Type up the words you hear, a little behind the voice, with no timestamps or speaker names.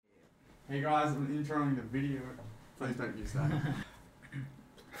Hey guys, I'm introing the video. Please don't use that.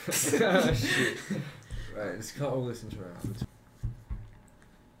 Oh shit. Right, let's cut all this intro out.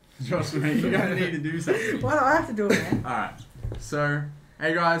 Trust me, you're gonna need to do something. Why do I have to do it, man? Alright, so,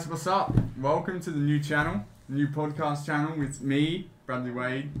 hey guys, what's up? Welcome to the new channel, new podcast channel with me, Bradley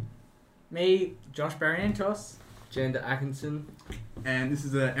Wade. Me, Josh Barrientos. Janda Atkinson. And this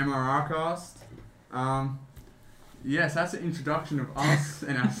is the MRR cast. Yes, that's an introduction of us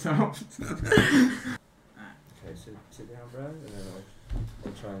and ourselves. Okay, sit down, bro, and then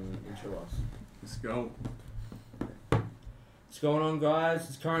I'll try and intro us. Let's go. What's going on, guys?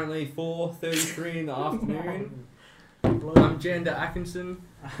 It's currently 4:33 in the afternoon. I'm Janda Atkinson.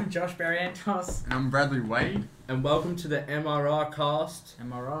 I'm Josh Barrientos. And I'm Bradley Wade. And welcome to the MRR cast.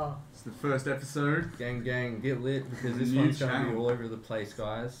 MRR. It's the first episode. Gang, get lit, because this New one's going to be channel. all over the place,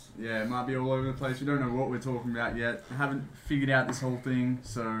 guys. Yeah, it might be all over the place. We don't know what we're talking about yet. I haven't figured out this whole thing,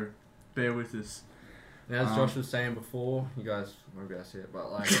 so bear with us. And as Josh was saying before, you guys won't be able to see it,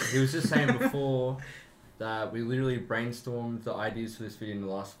 but like, he was just saying before that we literally brainstormed the ideas for this video in the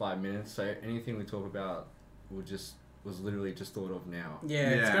last 5 minutes, so anything we talk about was literally just thought of now. Yeah,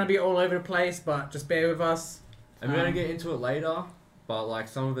 it's going to be all over the place, but just bear with us. And we're going to get into it later, but like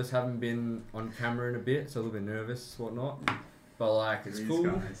some of us haven't been on camera in a bit, so a little bit nervous, whatnot. But like, it's These cool.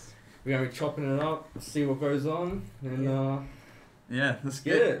 guys. We're going to be chopping it up, see what goes on, and Yeah, let's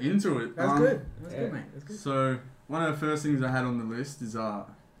Get get it. into it. That's good. That's yeah. good, mate. That's good. So, one of the first things I had on the list is how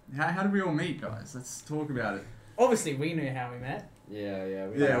did we all meet, guys? Let's talk about it. Obviously, we knew how we met. yeah.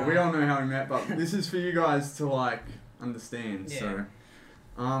 We all know how we met, but this is for you guys to like understand. Yeah.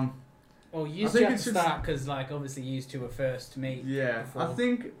 So, Well, you I think have it's to just- start because, like, obviously, you two were first to meet. yeah, before.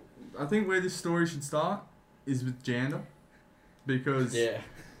 I think where this story should start is with Janda, because Yeah.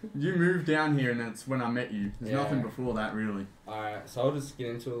 you moved down here and that's when I met you. There's Yeah. nothing before that really. Alright, so I'll just get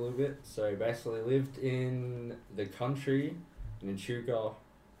into it a little bit. So basically lived in the country in Echuca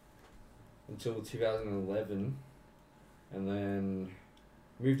until 2011, and then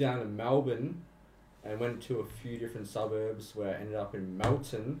moved down to Melbourne and went to a few different suburbs where I ended up in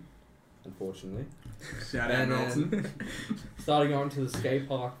Melton, unfortunately. Shout out And Nelson. Started going to the skate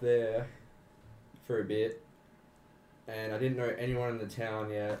park there for a bit, and I didn't know anyone in the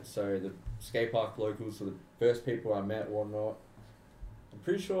town yet, so the skate park locals were the first people I met, whatnot. I'm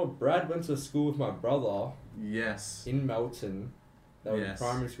pretty sure Brad went to school with my brother Yes. in Melton. They were Yes. in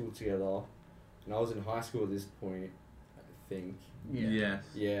primary school together, and I was in high school at this point, I think. Yeah. Yes.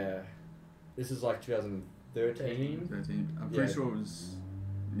 Yeah. This is like 2013. 13. I'm Yeah. pretty sure it was.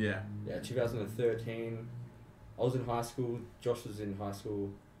 Yeah. Yeah, 2013. I was in high school, Josh was in high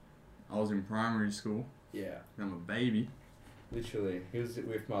school. I was in primary school. Yeah. I'm a baby. Literally. He was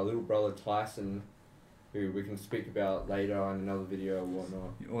with my little brother Tyson, who we can speak about later in another video or whatnot.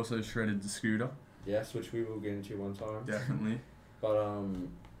 He also shredded the scooter. Yes, which we will get into one time. Definitely. But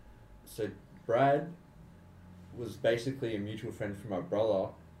so Brad was basically a mutual friend from my brother,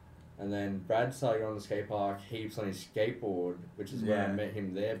 and then Brad started going to the skate park heaps on his skateboard, which is where I Yeah. met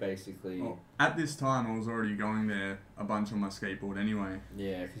him there basically. Well, at this time, I was already going there a bunch on my skateboard anyway.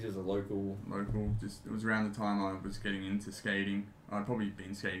 Yeah, because he was a local. Just it was around the time I was getting into skating. I'd probably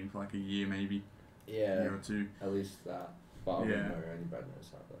been skating for like a year, maybe a Yeah, year or two. at least that. But I wouldn't Yeah. know, only Brad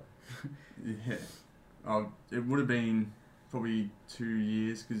knows that though. Yeah. Oh, it would have been probably 2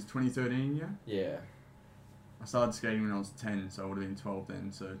 years because 2013. Yeah. Yeah. I started skating when I was 10, so I would have been 12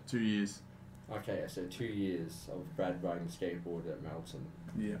 then. So 2 years. Okay, so 2 years of Brad riding skateboard at Melton.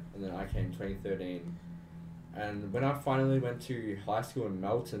 Yeah. And then I came 2013. And when I finally went to high school in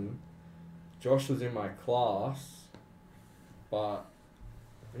Melton, Josh was in my class, but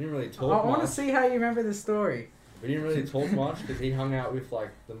we didn't really I talk want to much. see how you remember the story. We didn't really talk much because he hung out with like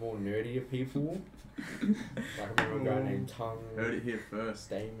the more nerdier people. Like I remember a guy named Tung, Heard it here first.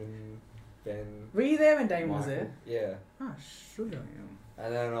 Damon, Ben. Were you there when Damon was Michael. there? Yeah. Oh, sugar.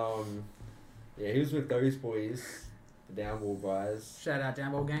 And then yeah, he was with those boys, the downball guys. Shout out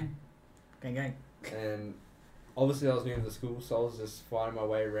Downball Gang. Gang. And obviously I was new to the school, so I was just finding my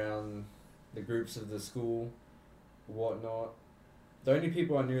way around the groups of the school, whatnot. The only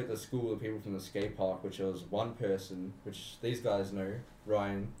people I knew at the school were people from the skate park, which was one person, which these guys know,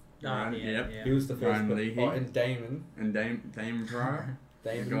 Ryan. Ryan, yep. He was the first Ryan person. Leahy. Oh, and Damon. And Dame Pryor.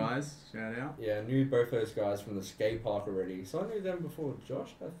 Damon. Guys, shout out. Yeah, I knew both those guys from the skate park already, so I knew them before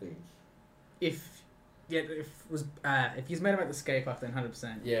Josh, I think. If he's met him at the skate park, then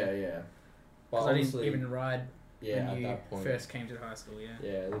 100%. Yeah. But Because I didn't obviously, even ride yeah, when at you that point. first came to high school, yeah.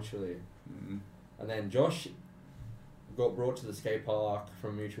 Yeah, literally. Mm. And then Josh got brought to the skate park from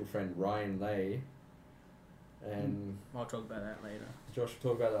a mutual friend Ryan Lay, And I'll talk about that later. Josh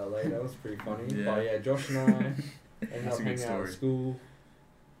will talk about that later. It was pretty funny. Yeah. But yeah, Josh and I ended That's up a good hanging out story. at school.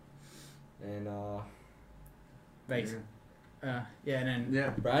 And Basically. Yeah, and then Yeah.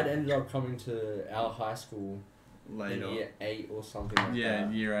 Brad ended up coming to our high school Later. in year 8 or something like Yeah,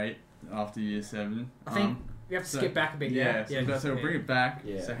 that. year 8 after year 7. I think we have to so- skip back a bit. Yeah, Yeah. so we'll bring it back.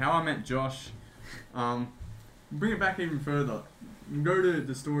 Yeah. So how I met Josh, bring it back even further. Go to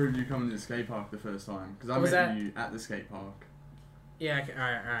the story of you coming to the skate park the first time, because I Was met that- you at the skate park. Yeah. Okay, all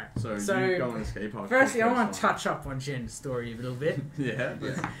right. So you go on the skate park. Firstly, for I the want first to time. touch up on Jen's story a little bit. Yeah.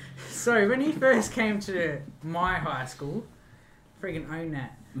 So when he first came to my high school, freaking own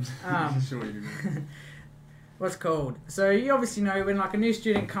that. Sure you do. What's called? So you obviously know when like a new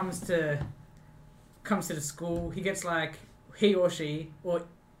student comes to the school, he gets like he or she or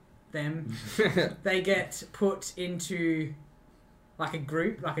them, they get put into like a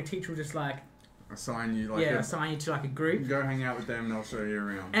group. Like a teacher will just like Assign you like assign you to like a group. go hang out with them and they'll show you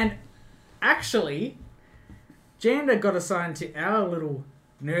around. And actually, Janda got assigned to our little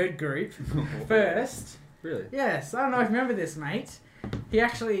nerd group first. Really? Yes, I don't know if you remember this, mate. He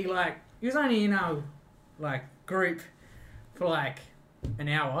actually he was only in our group for like an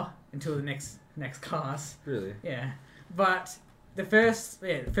hour until the next class. Really? Yeah, but the first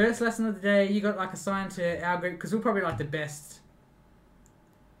lesson of the day, you got like assigned to our group because we're probably like the best.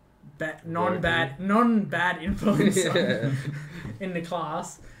 Non-bad influence Yeah. in the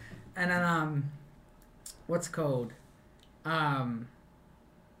class, and then what's it called? I'm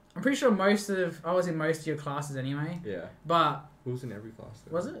pretty sure I was in most of your classes anyway. Yeah. But Who was in every class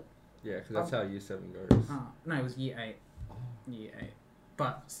though? was it? Yeah, because that's how year 7 goes. No, it was year 8. Oh. Year 8,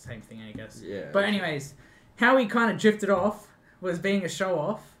 but same thing, I guess. Yeah. But anyways, how he kind of drifted off was being a show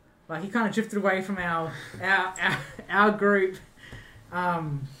off. Like he kind of drifted away from our group.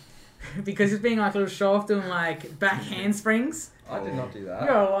 Because he's being like a little show off doing like back handsprings. I did not do that.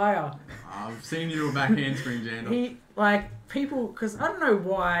 You're a liar. I've seen you do a back handspring, Jandal. He people because I don't know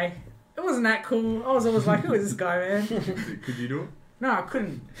why it wasn't that cool. I was always like, who is this guy, man? Could you do it? No, I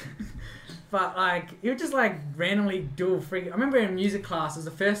couldn't. But he would just randomly do a freak. I remember in music class, it was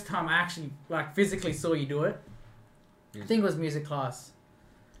the first time I actually physically saw you do it. I think it was music class.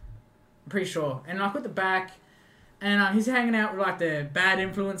 I'm pretty sure. And with the back. And he's hanging out with the bad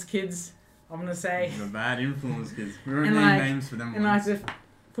influence kids, I'm gonna say. The bad influence kids. We won't And, name names for them And ones. if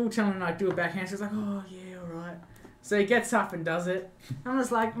full telling him do a backhand, she's like, oh yeah, alright. So he gets up and does it. I'm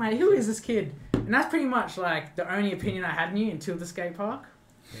just like, mate, who is this kid? And that's pretty much the only opinion I had in you until the skate park.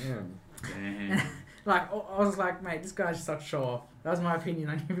 Damn. Damn. I was like, mate, this guy's just such a show off. That was my opinion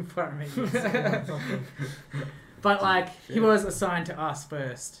on you before I met you. But he was assigned to us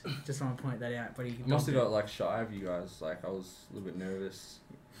first. Just want to point that out. But he I must have got shy of you guys. I was a little bit nervous.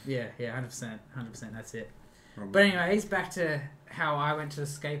 Yeah, 100%. That's it. Probably. But anyways, back to how I went to the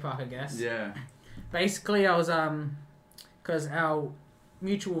skate park, I guess. Yeah. Basically, I was because our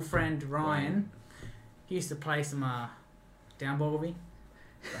mutual friend Ryan, he used to play some downball with me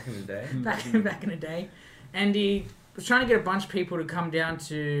Back in the day. back in the day, and he was trying to get a bunch of people to come down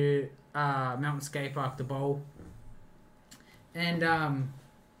to Mountain Skate Park, the bowl. And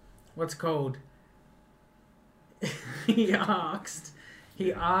what's it called? he asked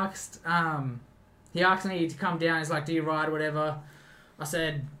me to come down. He's like, "Do you ride or whatever?" I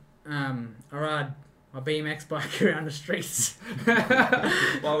said, "I ride my BMX bike around the streets."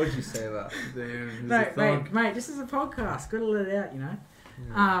 Why would you say that? Damn. No, mate, this is a podcast. Gotta let it out, you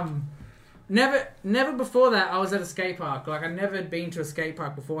know. Never before that I was at a skate park. I'd never been to a skate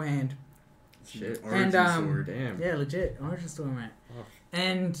park beforehand. Shit. Origin story. Damn. Yeah, legit origin story, mate. Oh.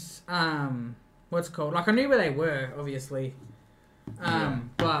 And what's it called? I knew where they were, obviously.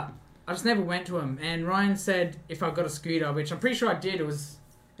 But I just never went to them. And Ryan said if I got a scooter, which I'm pretty sure I did. It was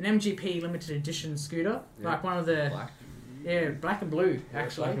an MGP limited edition scooter, Yeah. one of the black and blue Yeah,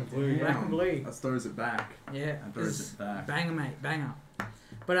 actually. black and blue, Black and blue. That throws it back. Yeah, That throws it back. banger, mate, banger.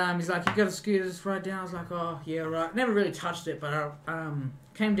 But he's like, you got a scooter, just ride down. I was like, oh yeah, right. Never really touched it, but I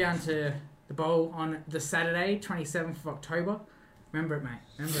came down to the bowl on the Saturday, 27th of October. Remember it, mate.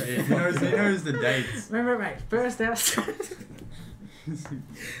 Remember it. Yeah, he knows the dates. Remember it, mate. First day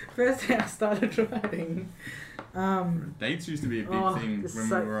I started riding. Dates used to be a big thing this when is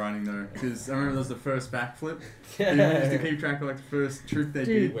we so- were riding though, because I remember there was the first backflip. Yeah. We used to keep track of the first trick they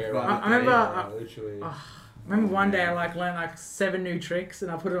Dude, did. Where by I the remember- day. literally. Remember Oh, one day man. I learned 7 new tricks and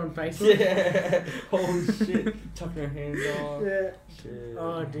I put it on Facebook. Yeah. Holy shit. Tucking your hands off. Yeah. Shit.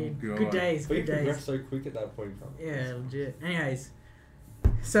 Oh, dude. God. Good days. But you Good days. progressed so quick at that point. Yeah, legit. Anyways,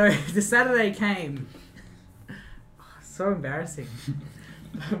 so the Saturday came. So embarrassing.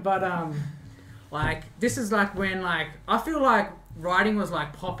 But Like this is like when like I feel like riding was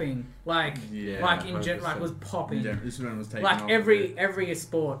like popping, like Yeah, like in like 100%. was popping, Yeah, this one was taken like off every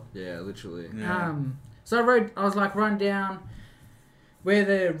sport. Yeah, literally. Yeah. So I was like run down where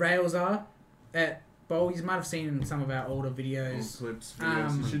the rails are at Bowl. You might have seen some of our older Old videos. clips,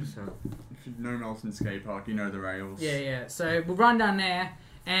 videos. You should, 100%. if you know Melton Skate Park, you know the rails. Yeah. So we'll run down there,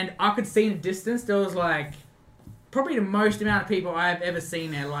 and I could see in the distance there was like probably the most amount of people I've ever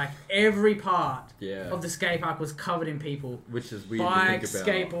seen there. Like every part Yeah. of the skate park was covered in people. Which is weird Bikes, to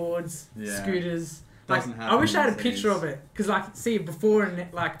think about. skateboards, Yeah. scooters. Like, Doesn't I wish I had a happen picture these of it because I could see it before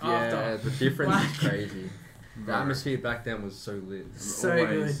and like Yeah, after. the difference Like- is crazy. The Bro. atmosphere back then was so lit. So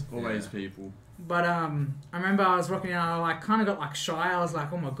always, good. Always Yeah. people. But I remember I was rocking out. I like kind of got like shy. I was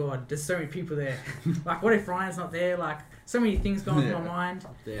like, oh my god, there's so many people there. Like, what if Ryan's not there? Like, so many things going through my mind.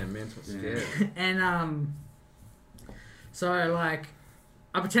 Damn, man, so Yeah. scared. And so like,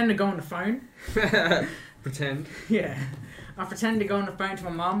 I pretended to go on the phone. Pretend. Yeah, I pretended to go on the phone to my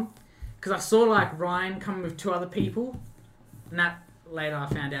mum because I saw like Ryan coming with 2 other people, and that later I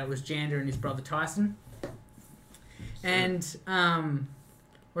found out was Jander and his brother Tyson. And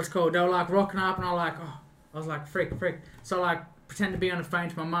what's it called? They were like rocking up, and I was like frick. So I like pretended to be on the phone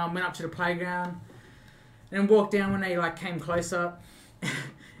to my mum. Went up to the playground, and then walked down when they like came close up.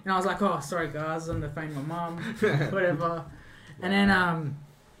 And I was like, oh, sorry guys, I was on the phone to my mum, whatever. And then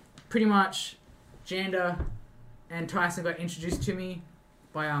pretty much Jander and Tyson got introduced to me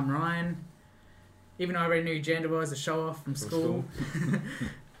by Ryan, even though I already knew who Jander was, a show off from school.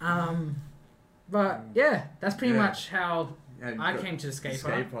 But yeah, that's pretty Yeah. much how Yeah, I got- came to the skate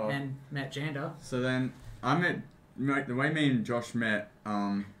skate park park. and met Jander. So then I met the way me and Josh met.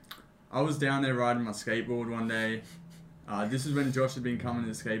 I was down there riding my skateboard one day. This is when Josh had been coming to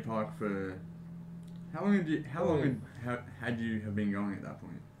the skate park for how long had you have been going at that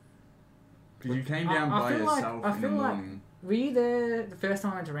point? Because you came down I by feel like- yourself I in the feel like- morning. Were you there the first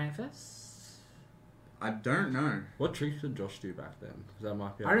time I went to Rainfest? I don't know. What tricks did Josh do back then? 'Cause that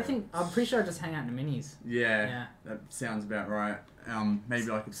might be. I'm pretty sure I just hang out in the minis. Yeah, Yeah. that sounds about right. Maybe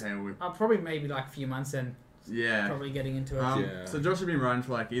like a tail whip. Probably maybe like a few months and Yeah. probably getting into it. Yeah. So Josh had been riding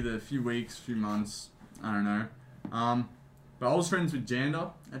for like either a few weeks, few months, I don't know. But I was friends with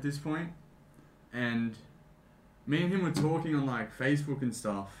Jander at this point, and me and him were talking on like Facebook and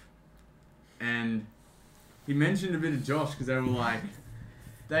stuff, and he mentioned a bit of Josh because they were like,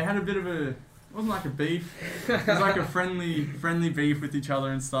 they had a bit of a, it wasn't like a beef, it was like a friendly beef with each other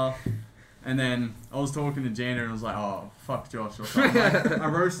and stuff. And then I was talking to Jander and I was like, oh, fuck Josh or something. Like, I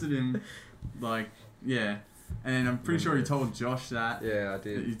roasted him, like, yeah. And I'm pretty sure he told Josh that. Yeah, I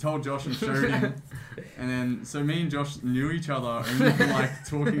did. He told Josh and showed him. And then, so me and Josh knew each other and we were like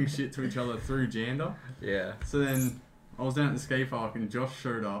talking shit to each other through Jander. Yeah. So then I was down at the skate park and Josh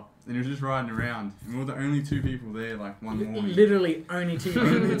showed up and he was just riding around. And we were the only 2 people there, like one morning. Literally only 2 people.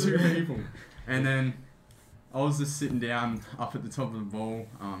 Only 2 people. And then I was just sitting down up at the top of the bowl.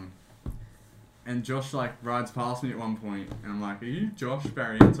 And Josh like rides past me at one point, and I'm like, "Are you Josh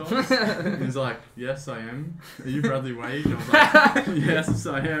Barrientos?" And he's like, "Yes, I am." "Are you Bradley Wade?" And I was like, "Yes,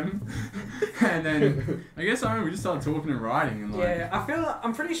 I am." And then I guess we just started talking and riding, and like, Yeah,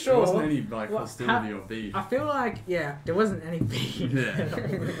 I'm pretty there sure. wasn't any like Well, hostility or beef. I feel like, yeah, there wasn't any beef.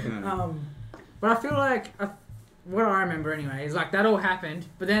 Yeah. But I feel like, what I remember anyway, is like that all happened,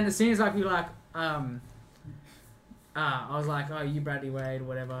 but then as soon as like we were like, I was like, oh, you Bradley Wade or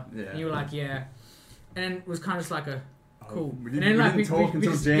whatever. Yeah. And you were like, yeah. And then it was kind of just like a, cool. We And didn't, then, we didn't talk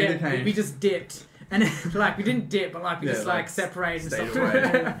until just, Jander came. we just dipped. And then, like, we didn't dip, but like, we Yeah, just like, like separated and stayed stuff.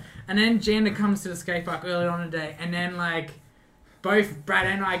 away. And then Jander comes to the skate park early on in the day, and then like, both Brad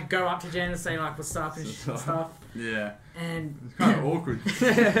and I go up to Jander and say like, what's up and stuff. Yeah. And It's kind of awkward.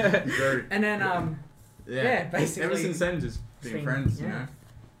 Very. and then yeah, basically. Ever since then, just being friends, you yeah. know.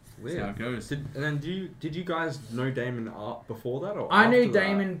 That's how it goes. And then did you guys know Damon art before that or I knew after that?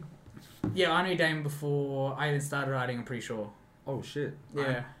 Damon. Yeah, I knew Damon before I even started riding. I'm pretty sure. Oh shit.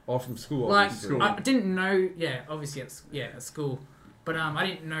 Yeah. Oh, from school. Like obviously. School. I didn't know. Yeah, obviously at school, but I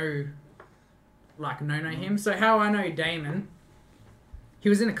didn't know. Like know him. So how I know Damon. He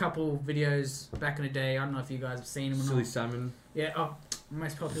was in a couple videos back in the day. I don't know if you guys have seen him or Silly not. Salmon. Yeah. Oh,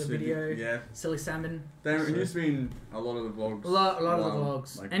 most popular Silly- video. Yeah. Silly Salmon. There used to be in a lot of the vlogs. A lot of the Wow.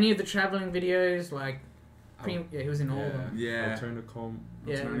 vlogs. Like- Any of the traveling videos, like. Pretty, yeah, he was in all of them. Yeah. Alternicom.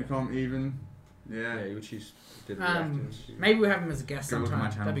 Yeah. Tonycom even. Yeah, Yeah. which he's did reacting and shit. Maybe we'll have him as a guest Go look at my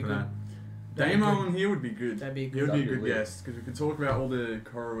sometime. channel That'd be for good. that. That'd be Damo good. on here would be good. That'd be He good. would be a That'd good be lit. guest because we could talk about all the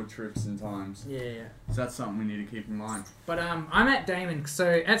corridor trips and times. Yeah, yeah. So that's something we need to keep in mind. But I'm at Damon. So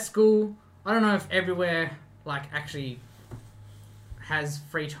at school, I don't know if everywhere like actually has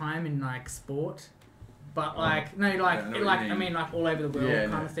free time in like sport, but like no, like yeah, I know what like you I mean. mean like all over the world Yeah,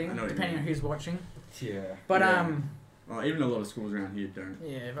 kind no, of thing, I know what you depending on mean. who's watching. Yeah. But Yeah. Well, even a lot of schools around here don't.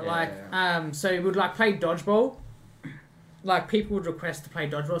 yeah, but Yeah. like so we'd like play dodgeball. Like people would request to play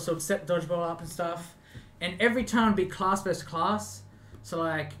dodgeball, so we'd set dodgeball up and stuff. And every time it'd be class versus class. So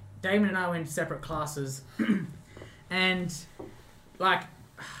like Damon and I went to separate classes, and like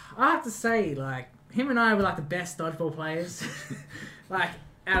I have to say like him and I were like the best dodgeball players, like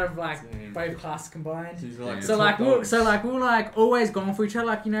out of like Damn. both classes combined. She's like So the like top we were, dogs. so like we were like always going for each other,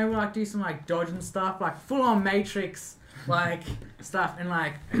 like you know we like do some like dodge and stuff, like full on Matrix like stuff, and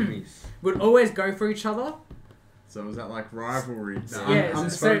like Enemies. we'd always go for each other. So was that like rivalry? Yeah, so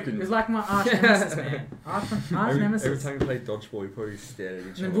Unspoken. it was like my arch nemesis, man. Arch nemesis. Every time you played dodgeball, you probably stared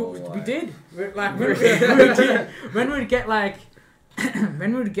at each And other. we like, did. Like when we did. When we'd get like,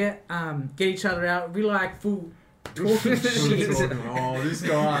 when we'd get each other out, we like full talking shit. Oh, this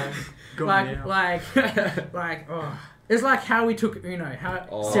guy got me out. Like oh, it's like how we took Uno. How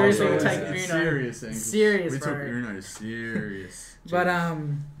Oh, seriously yeah, we take yeah. Uno. Serious thing. Serious, We bro. took Uno serious. But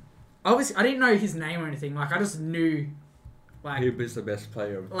obviously I didn't know his name or anything. Like I just knew, like He was the best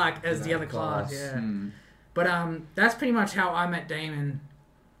player. Of like as in the that other class. Yeah. Hmm. But that's pretty much how I met Damon.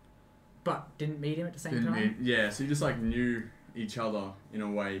 But didn't meet him at the same Didn't time. yeah, so you just like knew each other in a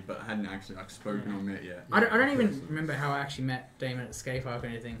way, but hadn't actually like spoken Yeah. or met yet. I don't even remember how I actually met Damon at the skate park or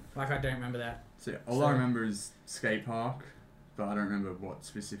anything. Like I don't remember that. So all So- I remember is skate park, but I don't remember what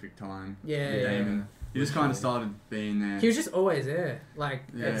specific time. Yeah. with Damon. He just kind of Literally. started being there. He was just always there. Like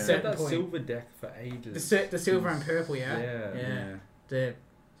Yeah. at a Said certain that point. silver deck for ages. The silver and purple, yeah. Yeah. Yeah. The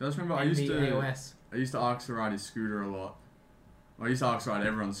So I just remember I used to NBAOS. ask to ride his scooter a lot. Well, I used to ask to ride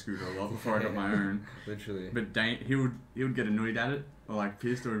everyone's scooter a lot before I got my own. Literally. But he would get annoyed at it or like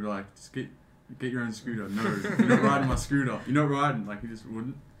pissed or he'd be like, just get your own scooter. No, you're not riding my scooter. You're not riding. Like he just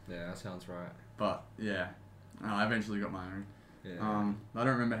wouldn't. Yeah, that sounds right. But yeah, I eventually got my own. Yeah. I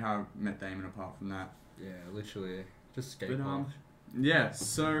don't remember how I met Damon apart from that. Yeah, literally. Just skate But, park. Yeah,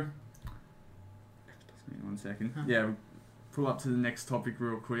 so. Just give me 1 second. Huh. Yeah, we'll pull up to the next topic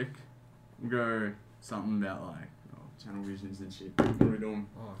real quick. We'll go something about like channel visions and shit. What are we doing?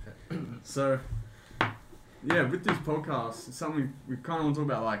 Oh, okay. So, yeah, with this podcast, it's something we kind of want to talk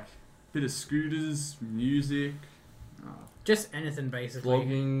about, like a bit of scooters, music. Just anything basically.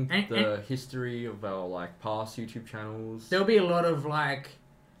 Vlogging, And- the history of our like past YouTube channels. There'll be a lot of like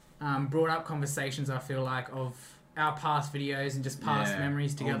brought up conversations. I feel like of our past videos and just past Yeah,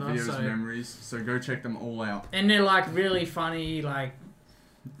 memories together. Old videos, So memories. So go check them all out. and they're like really funny. Like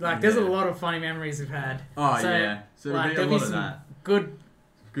there's a Yeah. lot of funny memories we've had. Oh So, yeah, so like, there'll be a there'll be lot of some that. Good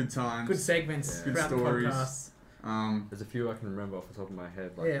Good segments Yeah. Good throughout stories. the podcast. times. There's a few I can remember off the top of my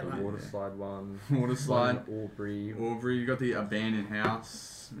head, like Yeah, the like- water Yeah. slide one, Water one slide. in Aubrey. Aubrey, you got the abandoned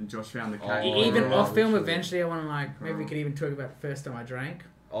house, and Josh found the cat. Oh, Even yeah, off film, literally. eventually, I want to like maybe we could even talk about the first time I drank.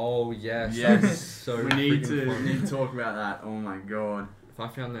 Oh yes, Yes. that's so we need freaking to funny. talk about that. Oh my god. If I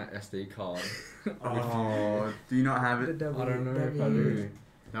found that SD card, Oh, do you not have it? I don't know if I do.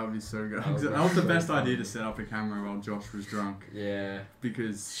 That would be so good. That would be That was the so best funny. idea to set up a camera while Josh was drunk Yeah.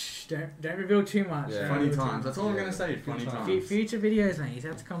 because Shh, don't reveal too much. Yeah. Don't funny reveal too times. much. That's all I'm Yeah. gonna say. Good Funny times. times. Future videos, mate. You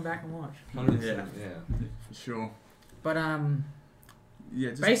have to come back and watch. 100%. Yeah. For sure. But Yeah.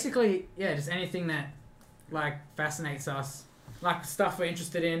 Just basically, yeah, just anything that like fascinates us, like stuff we're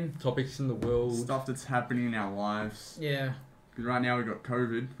interested in. Topics in the world. stuff that's happening in our lives. Yeah, Because right now we've got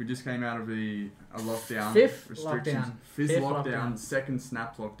COVID. We just came out of a lockdown. Fifth restrictions. lockdown. Fifth Fifth lockdown. lockdown. Second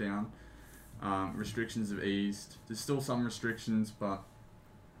snap lockdown. Restrictions have eased. There's still some restrictions, but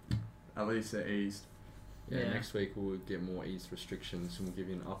at least they're eased. Yeah, Yeah. next week we'll get more ease restrictions and we'll give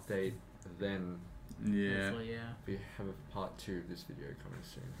you an update. Then Yeah. hopefully, yeah. we have a part 2 of this video coming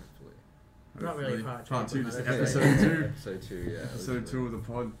soon, hopefully. Not really Hopefully. part two, Part two, but just that's episode okay. 2. Episode 2, yeah. Episode literally. 2 of the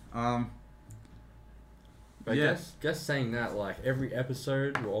pod. But Yeah. just saying that, like every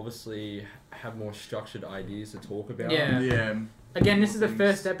episode will obviously have more structured ideas to talk about. Yeah. Yeah. Again, this is the Things.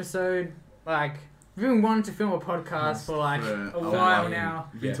 first episode. Like, we've been wanting to film a podcast for like For a a while while. now.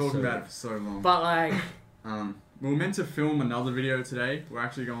 We've been Yeah, talking so- about it for so long. But like, We were meant to film another video today. We're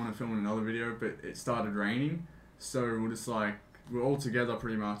actually going to film another video, but it started raining. So we're just like, we're all together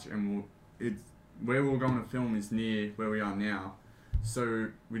pretty much, and where we're going to film is near where we are now. So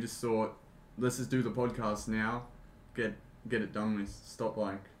we just thought, let's just do the podcast now, get it done with, stop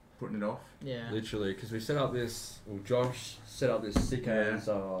like putting it off. yeah. Literally, because we set up this, well, Josh set up this sick ass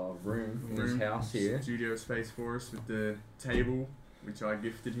room in his house here. Studio space for us with the table, which I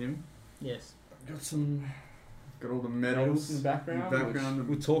gifted him. Yes. Got some Got all the medals medals in the background.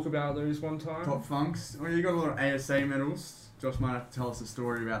 We'll talk about those one time. Top funks. Oh, you got a lot of ASA medals. Josh might have to tell us a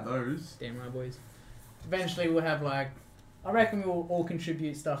story about those. Damn right, boys. Eventually, we'll have like, I reckon we'll all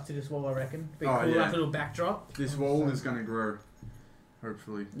contribute stuff to this wall. I reckon. Be cool, like a little backdrop. This wall is gonna grow,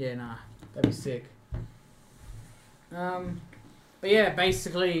 hopefully. Yeah, nah, that'd be sick. But yeah,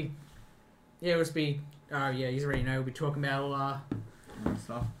 basically, yeah, it'll just be. Oh yeah, you already know. We'll be talking about all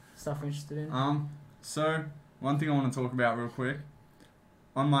stuff we're interested in. So one thing I want to talk about real quick,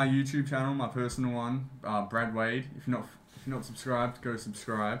 on my YouTube channel, my personal one, Brad Wade. If you're not subscribed, go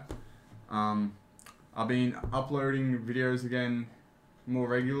subscribe. I've been uploading videos again more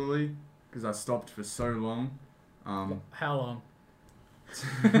regularly because I stopped for so long. How long?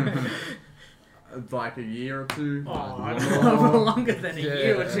 Like a year or two. Oh, longer than a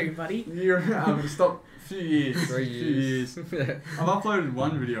year or two, buddy. Stopped a few years. 3 years. I've uploaded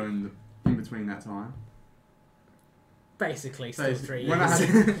one video in between that time. Basically, still 3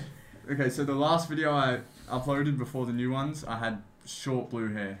 years. Okay, so the last video I uploaded before the new ones, I had short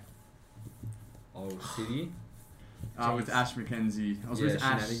blue hair. Oh, City? With Ash McKenzie. I was with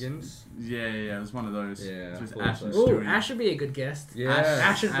Ash. Shenanigans? Yeah, it was one of those. Yeah. It was with Ash and Ooh, Stewie. Ash would be a good guest. Yeah.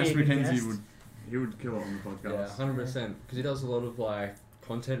 Ash would be a good McKenzie guest. he would kill it on the podcast. Yeah, 100%. Because he does a lot of like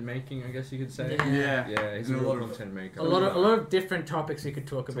content making, I guess you could say. Yeah. He's a lot of content maker. A lot of different topics we could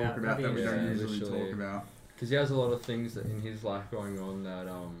talk about that we don't Yeah, usually literally. talk about. Because he has a lot of things that in his life going on that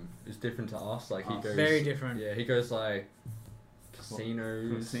is different to us. Like he goes very different. Yeah, he goes like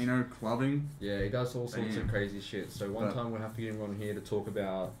casinos, clubbing. Yeah, he does all sorts of crazy shit. So one time we'll have to get him on here to talk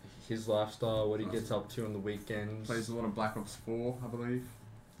about his lifestyle, what he gets up to on the weekends. Plays a lot of Black Ops 4, I believe.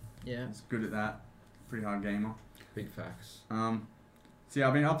 Yeah, he's good at that. Pretty hard gamer. Big facts. So yeah,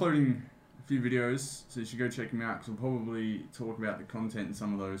 I've been uploading a few videos, so you should go check them out because we'll probably talk about the content in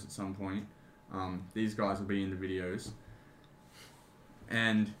some of those at some point. These guys will be in the videos.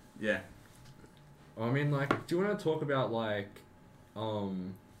 And yeah. I mean, like, do you want to talk about like,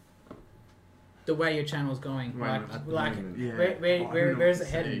 the way your channel's going? Where is it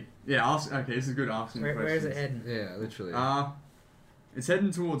heading? Yeah, okay, this is good asking questions. Where is it heading? Yeah, literally. It's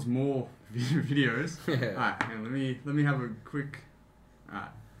heading towards more videos. Yeah. Alright, let me have a quick.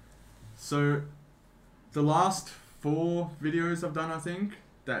 Alright. So, the last 4 videos I've done, I think,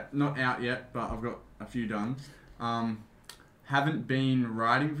 that not out yet, but I've got a few done. Haven't been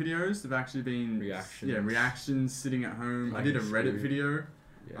writing videos. They've actually been reactions. Yeah, reactions sitting at home. I did a Reddit video,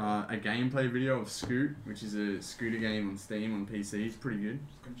 a gameplay video of Scoot, which is a scooter game on Steam on PC. It's pretty good.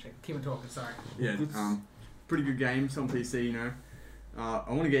 Just gonna check. Keep on talking. Sorry. Yeah, pretty good games on PC. You know,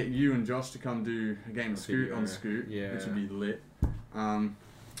 I want to get you and Josh to come do a game of Scoot on Scoot, which would be lit.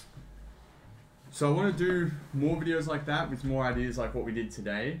 So I want to do more videos like that with more ideas like what we did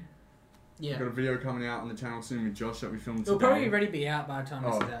today. Yeah. We've got a video coming out on the channel soon with Josh that we filmed today. It'll probably already be out by the time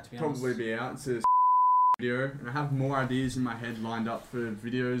this is out, to be honest. Probably be out. It's a video. And I have more ideas in my head lined up for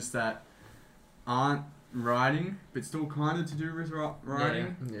videos that aren't writing, but still kind of to do with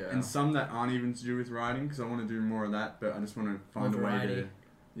writing. Yeah. And some that aren't even to do with writing, because I want to do more of that, but I just want to find a way to...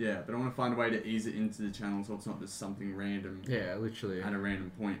 Yeah, but I want to find a way to ease it into the channel so it's not just something random. Yeah, literally. At a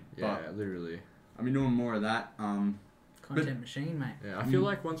random point. Yeah, literally. I've been doing more of that. Content machine, mate. Yeah, I feel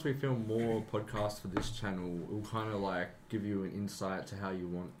like once we film more podcasts for this channel, it will kind of like give you an insight to how you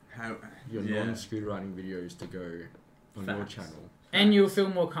want your non-scooter riding videos to go on your channel. And you'll feel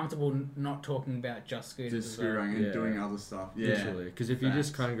more comfortable not talking about just scooters. Just scooter riding and doing other stuff. Yeah. Literally. Because if you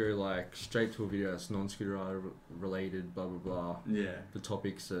just kind of go like straight to a video that's non-scooter rider related, blah, blah, blah. Yeah. The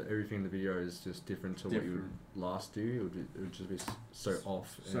topics, everything in the video is just different to what you would last do. It would just be so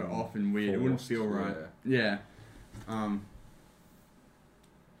off. So off and weird. It wouldn't feel right. Yeah.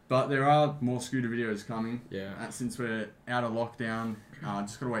 But there are more scooter videos coming. Yeah. Since we're out of lockdown,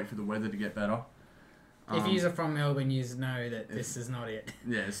 just gotta wait for the weather to get better. If you are from Melbourne, you know that this is not it.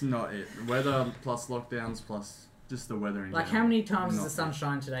 Yeah, it's not it. Weather plus lockdowns plus just the weather in general. How many times has the sun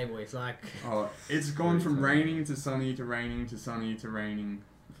shine today, boys? It's gone from raining to sunny to raining to sunny to raining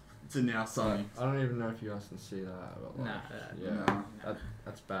to now sunny. I don't even know if you guys can see that. But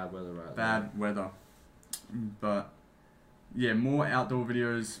that's bad weather right there. Bad weather. But yeah, more outdoor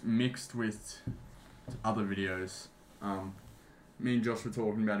videos mixed with other videos. Me and Josh were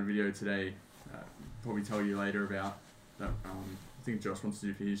talking about a video today. Probably tell you later about that. I think Josh wants to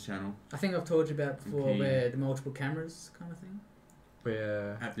do for his channel. I think I've told you about before, where the multiple cameras kind of thing.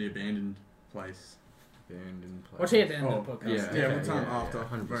 Where at the abandoned place. I'll tell you at the end of the podcast. Yeah, what time after?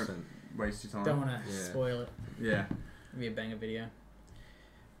 100%. Won't waste your time. Don't want to spoil it. Yeah. It'll be a banger video.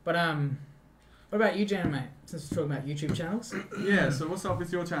 But what about you, Jan, mate? Since we're talking about YouTube channels. Yeah. So what's up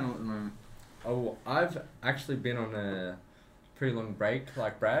with your channel at the moment? Oh, I've actually been on a pretty long break,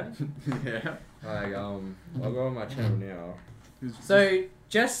 like Brad. Yeah. Like, I'll go on my channel now. So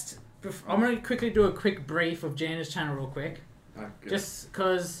I'm gonna quickly do a quick brief of Jana's channel real quick. Okay. Just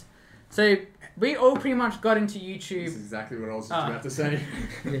cause, so we all pretty much got into That's YouTube. exactly what I was just about to say.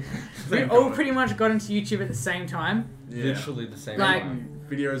 We all pretty much got into YouTube at the same time. Yeah. Literally the same Like- time.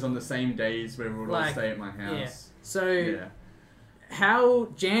 Videos on the same days where we would all Like, stay at my house. So Yeah. how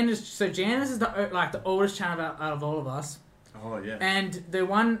Jana's is the oldest channel out of all of us, Oh yeah. and the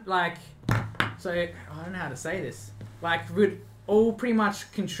one like, so I don't know how to say this. Like we'd all pretty much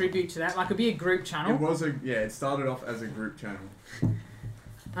contribute to that. Like it'd be a group channel. It started off as a group channel.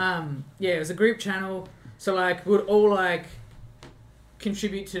 Yeah, it was a group channel. So like we'd all like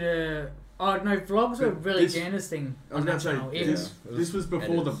contribute to the. Oh no, vlogs were But really this- Jana's thing I was on about that to say, channel. yeah. this, It was this was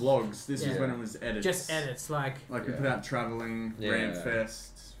before the edits. vlogs. This Yeah. is when it was edits. Just edits, like Like we Yeah. put out traveling, Yeah.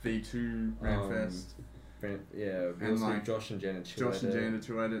 Ramfest, V2, Ramfest, Yeah, we And also like Josh and Janet. Josh and Jana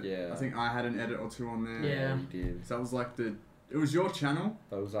to edit. Yeah. I think I had an edit or two on there. Yeah. we did. So that was like it was your channel.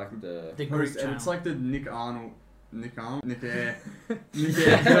 That was like the. the group Post channel. edits like the Nick Air. Nick Air.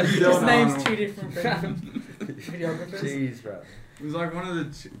 His name's two different videographers. Jeez, bro. It was like one of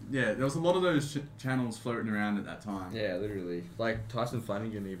the there was a lot of those channels floating around at that time. Yeah, literally. Like Tyson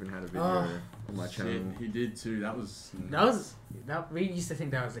Flanagan even had a video Oh. on my Shit, channel. he did too. That was We used to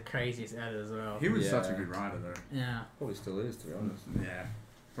think that was the craziest edit as well. he was such a Yeah. good writer though. Yeah, Probably still is, to be honest. Yeah,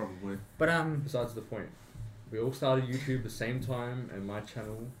 probably. but Besides the point, we all started YouTube the same time, and my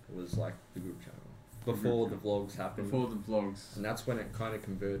channel was like the group channel before the vlogs happened. Before the vlogs, And that's when it kind of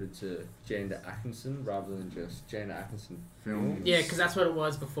converted to Janda Atkinson rather than just Janda Atkinson films. yeah, because that's what it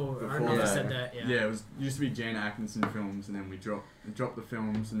was before. I Before never that. said that. Yeah, it was used to be Jana Atkinson films, and then we dropped the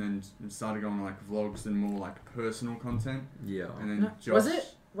films, and then it started going to like vlogs and more like personal content, Yeah. and then No, Josh, was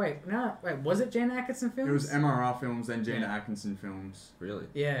it? Wait, was it Jane Atkinson films? It was MRR films, then Jana Yeah. Atkinson films. Really?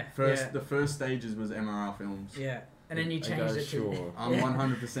 Yeah. The first stages was MRR films. Yeah. And then you Are changed guys it to. sure? I'm Yeah.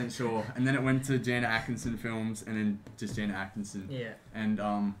 100% sure, and then it went to Jana Atkinson films, and then just Jana Atkinson. Yeah. And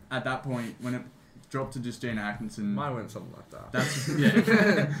at that point, when it dropped to just Jana Atkinson, Mine went something like that. that's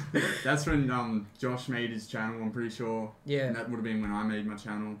yeah, that's when Josh made his channel. I'm pretty sure. Yeah. And that would have been when I made my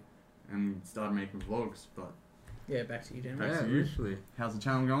channel, and we started making vlogs. But Yeah. Back to you, Dan. Back Yeah, to you. literally. how's the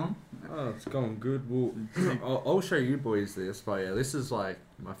channel going? Oh, it's going good. Well, I'll show you boys this, but yeah, this is like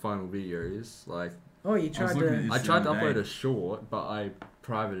my final videos. Like, Oh, you tried looking at to. this I tried to the other upload day. a short, but I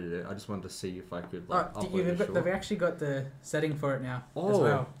privated it. I just wanted to see if I could Oh, like upload a short. they've actually got the setting for it now as Oh,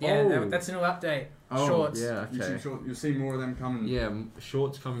 well. Yeah, oh. that's a new update. Oh, Shorts. Yeah, okay. You'll see more of them coming. Yeah,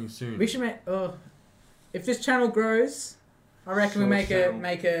 shorts coming soon. We should make. Oh, if this channel grows, I reckon we Shorts channel.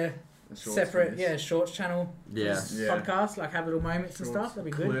 make a The shorts separate for this. shorts channel. Yeah. This Yeah. podcast, like have little moments and Shorts, stuff.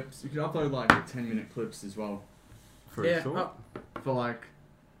 That'd be good. clips. You could upload like 10-minute clips as well. For Yeah. a short. For like,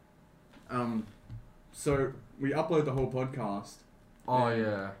 so we upload the whole podcast. Oh and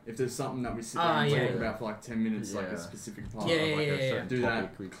yeah. If there's something that we sit Ah, down and yeah. talk about for like 10 minutes, like Yeah. a specific part, Yeah, of like yeah, a yeah, certain do that,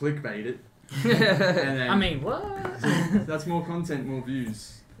 topic, clickbait it, yeah. and then I mean, what? that's more content, more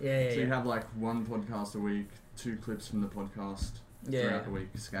views. Yeah, So you yeah, have like one podcast a week, 2 clips from the podcast yeah. throughout the week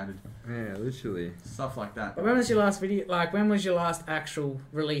scattered, Yeah, literally. stuff like that. But when was your last video? Like, when was your last actual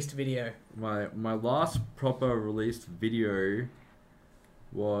released video? My last proper released video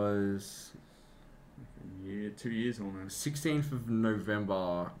was 2 years almost. 16th of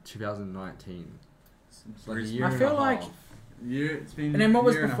November 2019. It's Like a recent. year I and feel a like- half. It's been. And then what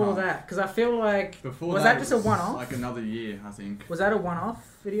was year and a before half. that? Because I feel like Before was that, that just it a was one-off? Like another year, I think. was that a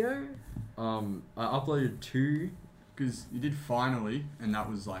one-off video? I uploaded 2. Because you did finally, and that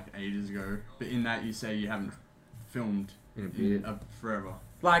was like ages ago. But in that, you say you haven't filmed In a in bit. forever.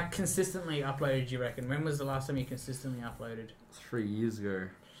 Like consistently uploaded? You reckon? When was the last time you consistently uploaded? 3 years ago.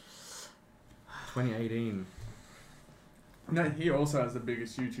 2018. No, he also has the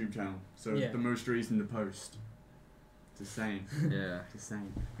biggest YouTube channel, so Yeah. the most reason to post. Just saying. Yeah. Just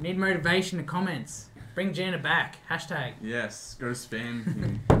saying. We need motivation in the comments. Bring Jana back. Hashtag. Yes, go spam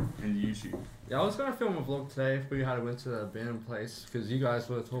him and YouTube. Yeah, I was gonna film a vlog today if we had went to the abandoned place because you guys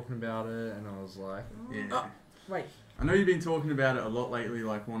were talking about it, and I was like, Yeah. Oh, wait. I know you've been talking about it a lot lately,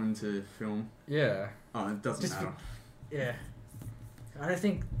 like wanting to film. yeah. Oh, it doesn't Just matter. Yeah. I don't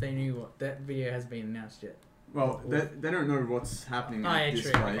think they knew what that video has been announced yet. Well, they don't know what's happening Oh, at yeah, this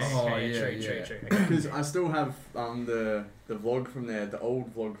true. place. Oh, Okay, yeah, true, yeah. true, true. Okay. Because I still have the vlog from there, the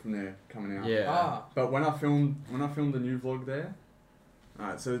old vlog from there coming out. Yeah. Ah, But when I filmed the new vlog there,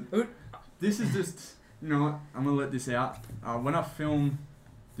 alright, so Oot. this is just, you know what, I'm gonna let this out. When I film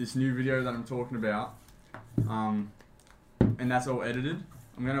this new video that I'm talking about, and that's all edited,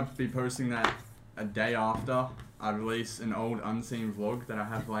 I'm gonna be posting that a day after I release an old unseen vlog that I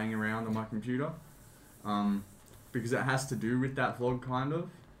have laying around on my computer. Because it has to do with that vlog kind of.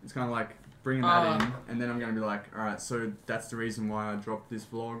 It's kind of like bringing that in, and then I'm gonna be like, alright, so that's the reason why I dropped this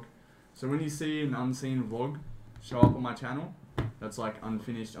vlog. So when you see an unseen vlog show up on my channel, that's like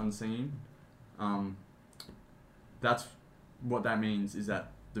unfinished, unseen. That's what that means, is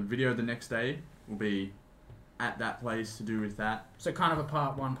that the video the next day will be at that place to do with that. So kind of a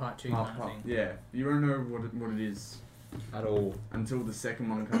part 1, part 2 kind of thing. Yeah, you won't know what it is At all. until the second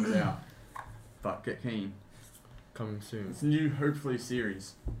one comes out. But get keen. Coming soon. It's a new, hopefully,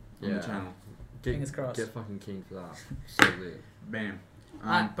 series on the channel. Fingers crossed. Get fucking keen for that. So lit. Bam.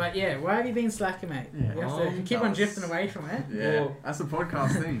 But yeah, why have you been slacking, mate? Yeah. You have to keep on drifting away from it. Yeah, Well, that's a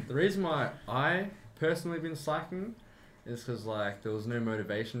podcast thing. The reason why I personally been slacking is because like there was no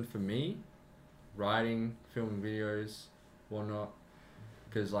motivation for me writing, filming videos, whatnot.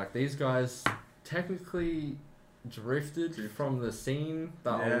 Because like these guys technically drifted from the scene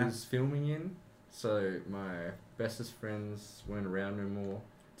that I was filming in. So my bestest friends weren't around no more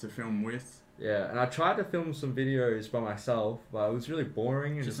To film with. Yeah, and I tried to film some videos by myself, but it was really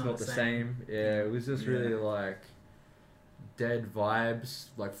boring and just not the same. Yeah, it was just really like dead vibes,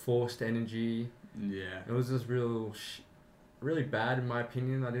 like forced energy. Yeah. It was just really bad in my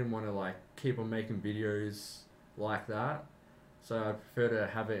opinion. I didn't want to like keep on making videos like that. So I prefer to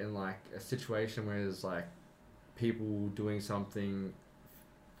have it in like a situation where there's like people doing something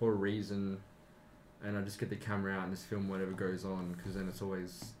for a reason, and I just get the camera out and just film whatever goes on, because then it's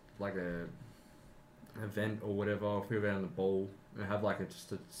always like a event or whatever. I'll feel out in the bowl and have like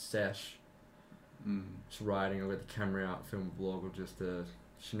just a sesh, just writing. I'll get the camera out, film a vlog, or just the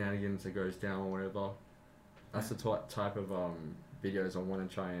shenanigans that goes down or whatever. That's the type of videos I want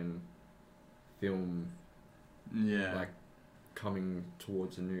to try and film. Yeah. Like coming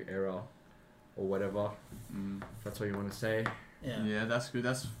towards a new era or whatever. If that's what you want to say. Yeah. Yeah, that's good.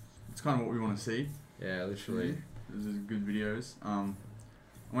 It's kind of what we want to see. Yeah, literally. Those are good videos. I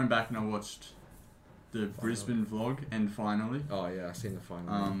went back and I watched the Brisbane vlog, and finally. Oh yeah, I seen the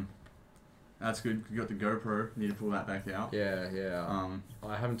final. That's good. You got the GoPro. Need to pull that back out. Yeah.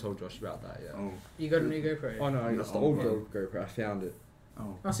 I haven't told Josh about that yet. Oh. You got a new GoPro? Oh no, it's the old GoPro. I found it.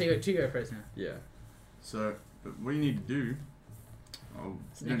 Oh. Oh, so you got 2 GoPros now? Yeah. So, but what you need to do. Oh,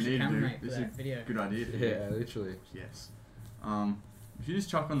 It's you an don't extra need to camera, do. mate, for This is that video. a good idea. To Yeah, literally. Yes. If you just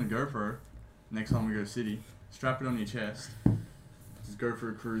chuck on the GoPro next time we go city, strap it on your chest, just go for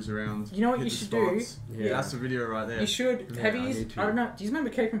a cruise around. You know what hit you the should spots. do? Yeah, that's the video right there. You should. Yeah, Have I you? need to. I don't know. Do you remember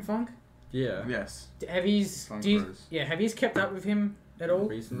Cape and Funk? Yeah. Yes. Have you? Funk Do you? Bros. Yeah. Have you kept up with him at all?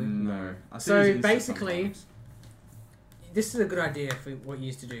 Recently? No. I see So his Insta basically, sometimes. this is a good idea for what you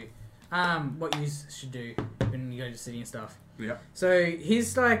used to do. What you should do when you go to the city and stuff. Yeah. So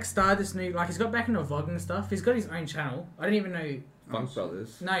he's like started this new, like he's got back into vlogging and stuff. He's got his own channel. I didn't even know. Funk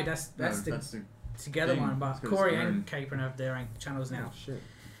Brothers. No, that's the together thing. one. But It's got Corey its own. and Capron have their own channels now. Oh, shit.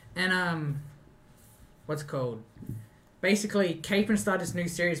 And what's it called? Basically, Capron started this new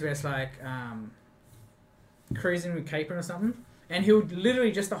series where it's like cruising with Capron or something, and he'll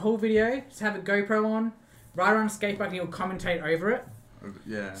literally just the whole video just have a GoPro on, ride around a skate park, and he'll commentate over it.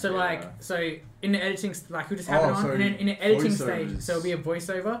 Yeah. So Yeah. in the editing, like he'll just have it on, so and then in the editing voiceovers. stage, so it'll be a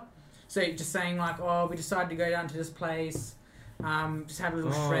voiceover. So just saying like, oh, we decided to go down to this place, just have a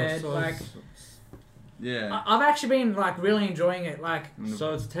little thread. Like, Yeah. I've actually been like really enjoying it. Like,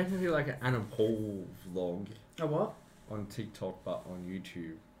 So it's technically like an Anna Paul vlog a what? on TikTok, but on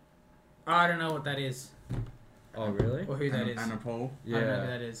YouTube. I don't know what that is Oh really? or who that is. Anna Paul. I don't know who Yeah.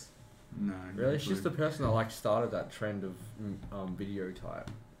 that is. No. Really? She's the person that like started that trend of video type.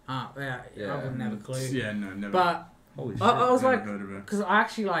 Yeah, Yeah. I wouldn't have a clue. Yeah, no, never. But Holy shit. I was Never like, heard of her. because I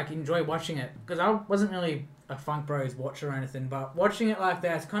actually like enjoy watching it because I wasn't really a Funk Bros watcher or anything, but watching it like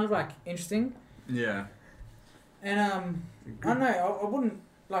that, it's kind of like interesting. Yeah. And I don't know, I wouldn't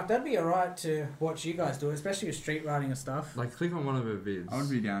like that'd be alright to watch you guys do it, especially with street riding and stuff. Like click on one of her vids. I would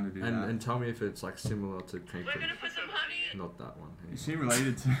be down to do that. and tell me if it's like similar to Capron. We're gonna put some honey in. Not that one. Is she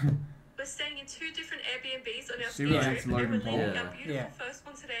related to? We're staying in 2 different Airbnbs on our She ski related trip, to Logan and we're leaving Paul? our beautiful Yeah. first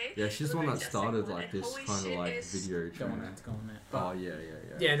one today. Yeah, she's the one that started like this Holy kind of shit, like it's- video Go on trend. that, go on that. Oh But, yeah.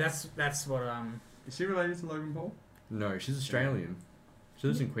 yeah, that's what Is she related to Logan Paul? No, she's Australian. She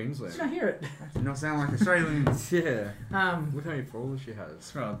lives in Queensland. Did I hear it? Do not sound like Australians. Yeah. Look how many followers she has.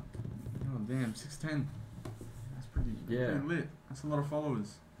 It's got, oh damn, 610. That's pretty, Yeah. pretty lit. That's a lot of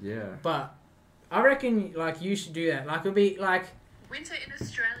followers. Yeah. But I reckon like you should do that. Like it'll be like Winter in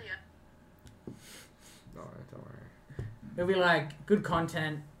Australia. Alright, don't worry. it'll be like good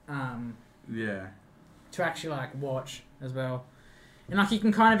content Yeah. to actually like watch as well. and like you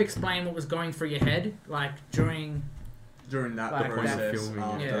can kind of explain what was going through your head, like during that Like, process. filming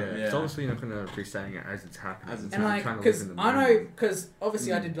after, yeah. It's obviously not gonna be saying it as it's happening. As it's and Yeah, like kind of because live in the I know moment. because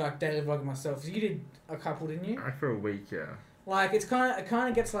obviously I did like daily vlogging myself. So you did a couple, didn't you? For a week, yeah. Like it kind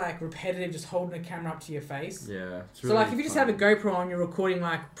of gets like repetitive, just holding a camera up to your face. Yeah. It's So really like if you just have a funny. GoPro on, you're recording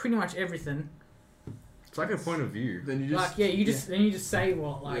like pretty much everything. It's like a point of view. Then you just Like then you just say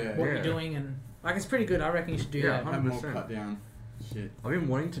what Yeah. you're Yeah. doing, and like it's pretty good. I reckon you should do Yeah. that. have more 100%. cut down shit. I've been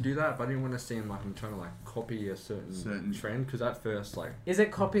wanting to do that, but I didn't want to seem like I'm trying to like copy a certain trend because at first like Is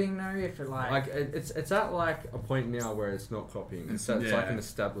it copying though? If it it's at like a point now where it's not copying. It's like Yeah. an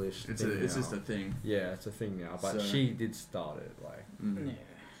established. It's thing it's now. just a thing. Yeah, it's a thing now. But So- she did start it, like, yeah.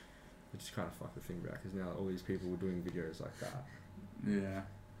 which is kind of fucked the thing back because now all these people were doing videos like that. Yeah.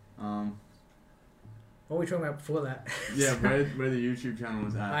 What were we talking about before that? Yeah, where the YouTube channel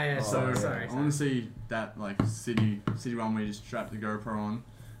was at. Oh, yeah, so sorry. I want to see that like city one where you just strap the GoPro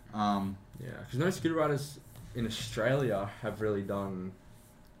on. Yeah, because no scooter riders in Australia have really done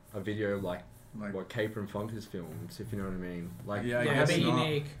a video like what Caper and Fonta's films, if you know what I mean. Like, Yeah, I Yeah, guess it'd be not.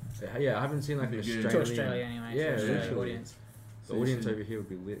 unique yeah, I haven't seen like an It'd be good. Australian. to Australia anyway. Yeah, to literally. the audience. The So you audience should over here would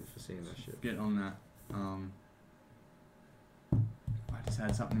be lit for seeing that shit. get on that. I just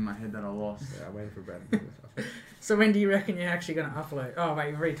had something in my head that I lost. Yeah, I'm waiting for Brad to do this. So when do you reckon you're actually gonna upload? Oh wait,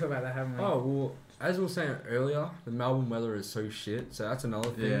 we've already talked about that, haven't we? Oh, well, as we were saying earlier, the Melbourne weather is so shit, so that's another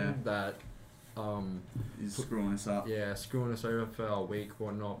thing Yeah. that, He's screwing us up. yeah, screwing us over for our week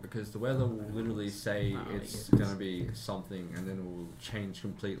or not, because the weather will literally say Oh, it's yes. gonna be something, and then it will change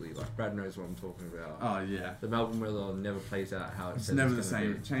completely. Like, Brad knows what I'm talking about. Oh yeah. The Melbourne weather never plays out how it It's says never the it's same.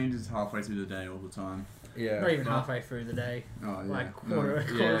 gonna It changes halfway through the day all the time. be. Yeah. Not even halfway through the day. Oh yeah. Like No, quarter of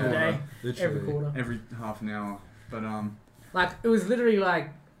the Yeah. day, Literally. every quarter. every half an hour. But Like it was literally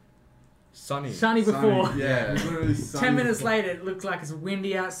like Sunny. sunny before. sunny, yeah, it was literally sunny 10 minutes before- later, it looked like it's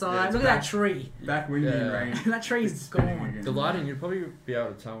windy outside. Yeah, it's Look at that back- tree. Back windy and Yeah. rain. That tree's It's spinning gone. again. The lighting, you'd probably be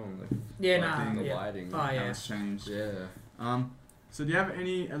able to tell them Yeah, like, nah. the Yeah. lighting. Oh, How yeah. it's changed. Yeah. So do you have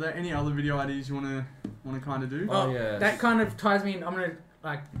are there any other video ideas you wanna kind of do? Oh, Oh, yeah. That kind of ties me in. I'm gonna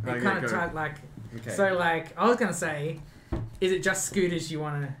like. It Okay, kind of go. ties like. Okay. So like, I was gonna say, is it just scooters you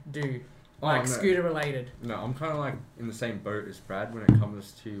want to do? Like Oh, no. scooter related. No, I'm kind of like in the same boat as Brad when it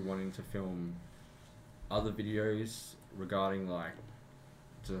comes to wanting to film other videos regarding like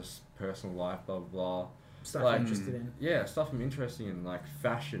just personal life, blah blah blah. Stuff Like- I'm interested in. Yeah, stuff I'm interested in, like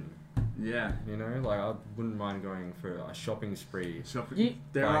fashion. Yeah. You know, like I wouldn't mind going for a shopping spree. Shopping. You-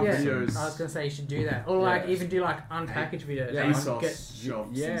 There Like, are yeah, videos. I was gonna say you should do that, or like Yeah. even do like unpackaged videos. Yeah, Like, ASOS get- shops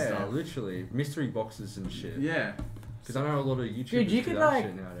and Yeah, stuff. literally mystery boxes and shit. Yeah. Because I know a lot of YouTubers Dude, you do could, that like,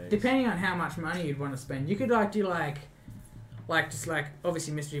 shit nowadays. depending on how much money you'd want to spend, you could like do like just like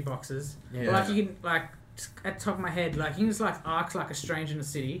obviously mystery boxes. Yeah. But, like you can like just at the top of my head, like you can just like ask like a stranger in the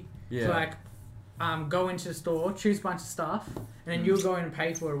city. Yeah. So like go into the store, choose a bunch of stuff, and then Mm. you'll go in and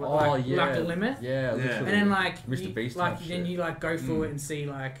pay for it with Oh, like yeah. a limit. Yeah, literally. And then like Mr. you, Beast like type then shit. you like go through Mm. it and see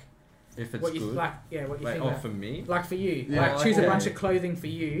like if it's what you good. like what you Wait, think oh, about. for me? Like for you, Yeah, like like, choose a yeah. bunch of clothing for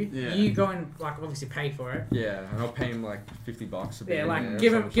you. Yeah. You go and like obviously pay for it. Yeah, and I'll pay him like $50 a bit. Yeah, in like there or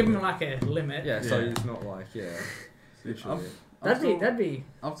give him something. like a limit. Yeah, so Yeah. it's not like literally. That'd be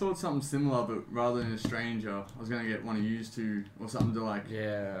I've thought something similar, but rather than a stranger, I was gonna get one of you to or something to like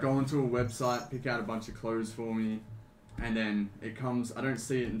Yeah. go onto a website, pick out a bunch of clothes for me, and then it comes. I don't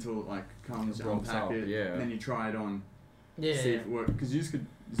see it until it like comes, It you rolls unpack out, it, yeah. and then you try it on, yeah. see if it works. Because you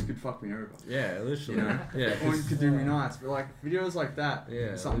could fuck me over. Yeah, literally. You know? Yeah. Or you 'cause- could do me nice, but like videos like that,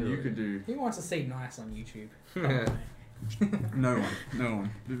 Yeah, something you literally. could do. Who wants to see nice on YouTube? No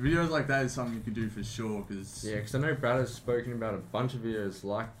one. The videos like that is something you could do for sure, because Yeah, because I know Brad has spoken about a bunch of videos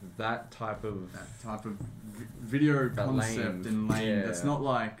like that type of that type of video That concept lane. and lane Yeah. that's not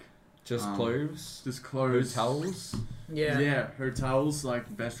like just clothes, just clothes, hotels. Yeah. hotels,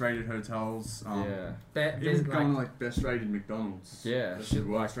 like best rated hotels. Yeah. Even going to like best rated McDonald's. Yeah, That's shit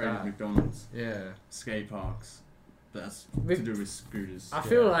the worst like rated that. McDonald's. Yeah. Skate parks. That's We've- to do with scooters. I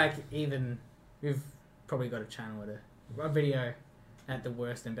feel Yeah. like even we've probably got a channel with a video at the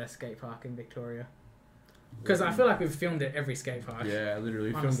worst and best skate park in Victoria. Because I feel like we've filmed at every skate park. Yeah,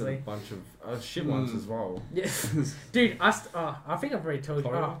 literally filmed Honestly. a bunch of shit ones Mm. as well. Yeah. Dude, I think I've already told you.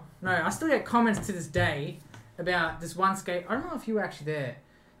 Torrent? Oh, no, I still get comments to this day about this one skate. I don't know if you were actually there.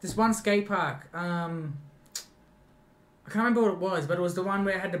 This one skate park. I can't remember what it was, but it was the one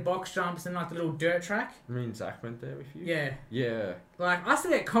where it had the box jumps and like the little dirt track. I mean, Zach went there with you. Yeah. Yeah. Like, I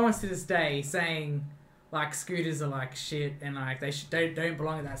still get comments to this day saying, like scooters are like shit and like they don't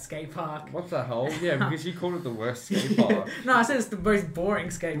belong at that skate park. What the hell? Yeah, because you called it the worst skate park. No, I said it's the most boring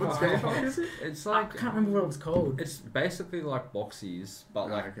skate What park. skate park is it? It's I like can't remember what it was called. it's basically like boxies, but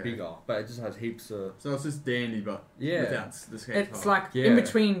like Okay. bigger. But it just has heaps of So it's just dandy, but yeah. without the skate It's park. like Yeah. in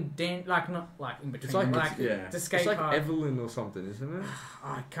between, like not like in between, It's like- like yeah. the skate It's like park. Evelyn or something, isn't it?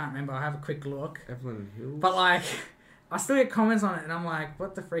 Oh, I can't remember. I have a quick look, Evelyn Hills. but like I still get comments on it, and I'm like,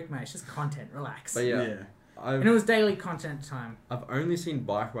 what the freak, mate? It's just content. Relax. But yeah, And it was daily content time. I've only seen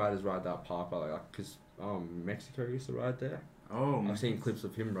bike riders ride that park, like because Mexico used to ride there. Oh, I've seen clips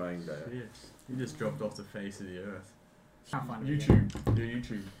of him riding there. Yes. He just dropped off the face of the earth. Can't find it. YouTube. Do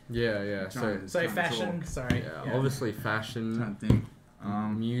YouTube. Yeah, yeah. Trying So to fashion. talk. Sorry. Yeah, obviously fashion, Trying to think.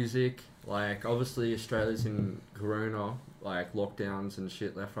 music. Like obviously Australia's in Corona, like lockdowns and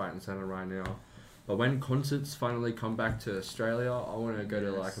shit left, right, and center right now. But when concerts finally come back to Australia, I want to go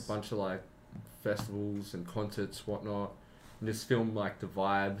to like a Yes. bunch of like festivals and concerts, whatnot, and just film like the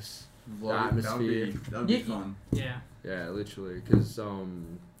vibes. Vlog, atmosphere. That'd be You- fun. Yeah. Yeah, literally, because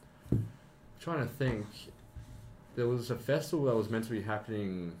trying to think, there was a festival that was meant to be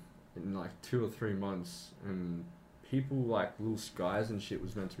happening in like 2 or 3 months, and people like Little Skies and shit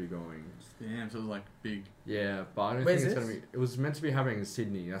was meant to be going. Damn, so it was like big. Yeah, but I don't Where's think it's this? gonna be. It was meant to be happening in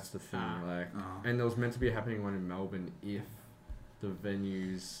Sydney. That's the thing. Ah. Like, Oh. and there was meant to be happening one in Melbourne if the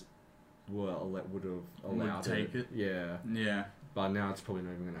venues would have allowed take it. Yeah, Yeah, but now it's probably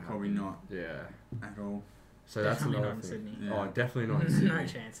not even gonna happen. probably not Yeah. at all. So Definitely that's not another in thing. Sydney. Yeah. Oh, definitely not in Sydney. No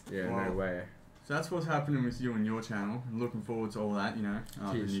chance. Yeah, Wow. no way. So that's what's happening with you and your channel. I'm looking forward to all that, you know,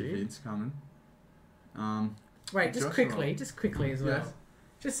 the new TSG. vids coming. Wait, just Joshua. quickly as well. Yes.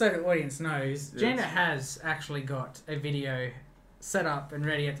 Just so the audience knows, Yes. Jana has actually got a video set up and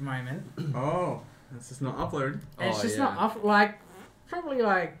ready at the moment. Oh, that's just not uploaded. And it's Oh, just yeah. not up, like, probably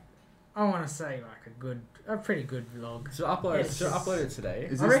like, I want to say like a pretty good vlog. Should I upload Yes. Should I upload it today?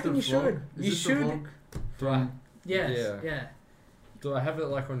 Is I this reckon the you vlog? should. Is You this should. The vlog Do I, Yes, Yeah. yeah. do I have it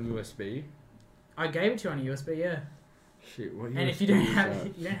like on USB? I gave it to you on a USB, yeah. Shit, what And if USB you don't is have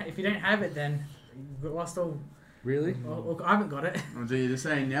that? it, if you don't have it, then you've lost all. Really? Or I haven't got it. Oh, gee, you're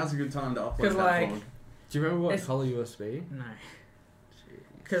saying now's a good time to upload 'Cause, that like, vlog. Do you remember what It's- color USB? No,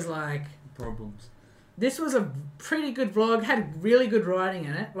 because like Problems. this was a pretty good vlog. Had really good writing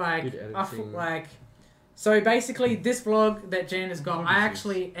in it. Like Good editing. like. So basically, this vlog that Jan has got, What I is this?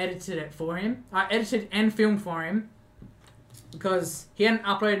 actually edited it for him. I edited and filmed for him because he hadn't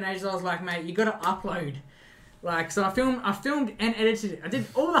uploaded in ages. I was like, mate, you got to upload. Like, so I filmed and edited it. I did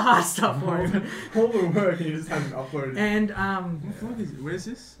all the hard stuff for him. All the work, you just haven't uploaded. And What vlog is it? Where's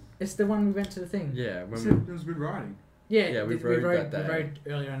this? it's the one we went to the thing. Yeah, when So, we, it was good writing. Yeah, Yeah, we we rode rode, that we day. rode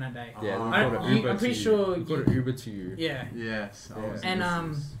earlier on that day. yeah, we I got don't- an Uber I'm pretty to you. sure We got an Uber to you. Yeah. Yes. I Yeah. was And,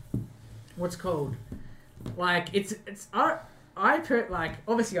 listening. what's it called? Like it's like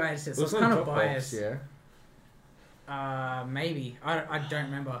obviously I edited it, so It it's was kind on of Dropbox, biased. yeah. Maybe I don't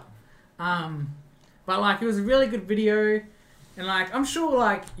remember. But like it was a really good video, and like I'm sure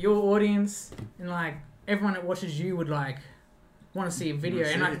like your audience and like everyone that watches you would like want to see a video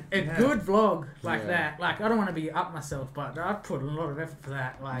Wanna and see like it, a yeah. good vlog like Yeah. that. Like I don't want to be up myself, but I put a lot of effort for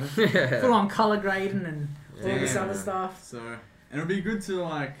that. Like Yeah. full on color grading and all this Yeah. other stuff. So, and it'll be good to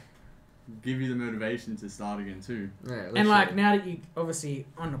like give you the motivation to start again too. Yeah, And like literally. now that you obviously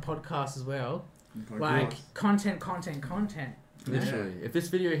on the podcast as well, like content. you know? Literally, if this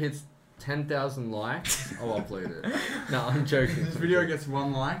video hits 10,000 likes, I'll upload it. No, I'm joking. If this video gets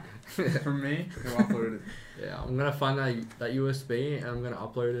 1 like from me, I'll upload it. Yeah, I'm gonna find that USB and I'm gonna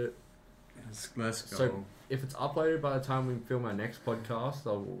upload it. Let's go. So- If it's uploaded by the time we film our next podcast,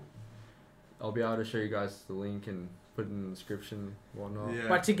 I'll be able to show you guys the link and put it in the description, whatnot. yeah.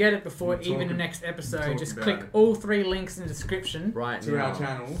 But to get it before We'll even the talk- next episode, talk just about click it. all 3 links in the description Right To now. our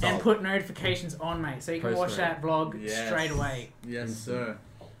channel. and Stop. put notifications on, mate, so you can Post watch note. that vlog Yes. straight away. Yes, sir.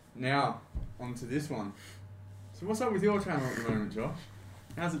 Now, on to this one. So what's up with your channel at the moment, Josh?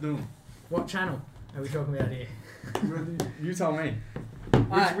 How's it doing? What channel are we talking about here? You tell me.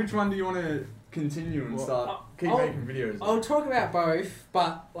 Alright. Which one do you want to continue and Well, start keep I'll- making videos? I'll talk about both,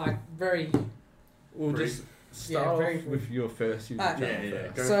 but like very. We'll Brief. just Yeah, start very off with your first YouTube Ah, channel yeah, yeah.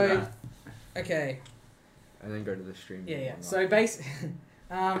 first, Go So- for that. Okay. and then go to the stream. Yeah, and yeah. whatnot.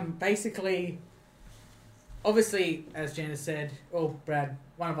 So basically, obviously, as Jana said, or Brad,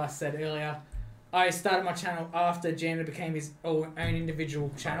 one of us said earlier, I started my channel after Jana became his own individual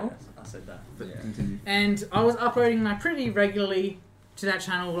channel. Oh, yes, I said that. But Yeah. continue. And I was uploading like pretty regularly to that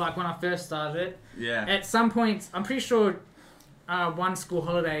channel like when I first started it. Yeah. At some point, I'm pretty sure one school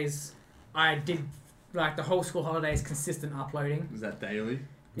holidays, I did like the whole school holidays consistent uploading. Is that daily?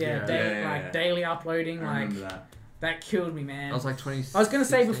 Yeah, Yeah. daily uploading, I like remember that. that killed me, man. I was like 20. I was gonna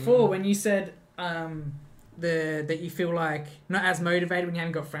say before when you said that you feel like not as motivated when you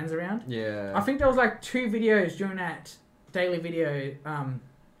haven't got friends around. Yeah. I think there was like 2 videos during that daily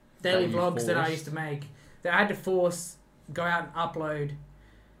That you vlogs that I forced? used to make that I had to force go out and upload,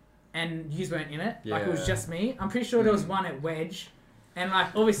 and you weren't in it. Like it was Yeah. just me. I'm pretty sure there was one at Wedge, and like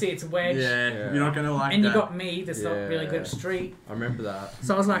obviously it's Wedge, Yeah, Yeah. you're not gonna like and that. you got me that's not really good at Yeah. street. I remember that.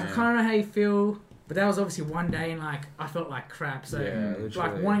 So I was like, I Yeah. kind of know how you feel, but that was obviously one day, and like I felt like crap. So yeah, like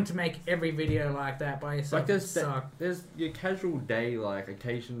literally. wanting to make every video like that by yourself Like there's sucked. there's your casual day, like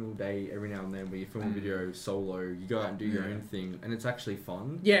occasional day every now and then where you film a video solo, you go out and do your Yeah. own thing, and it's actually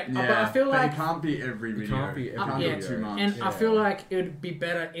fun. Yeah, but I feel like it can't be every video. can't be It every can't yeah. be too much. and I Yeah. feel like it would be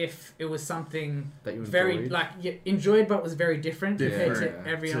better if it was something That you very enjoyed. like you enjoyed but was very different compared Different. to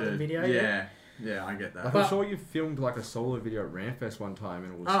every To- other video. Yeah, I get that. Like, But- I'm sure you filmed like a solo video at Ramfest one time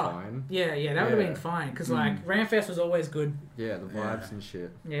and it was Oh. fine. Yeah, that would have Yeah. been fine because Mm. like Ramfest was always good. Yeah, the vibes Yeah. and shit.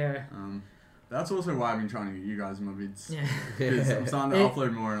 Yeah, That's also why I've been trying to get you guys in my vids. yeah. Because I'm starting to Yeah.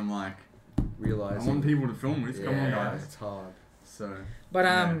 upload more, and I'm like, I Realizing. want people to film with. Come on, Yeah, guys. It's hard. So But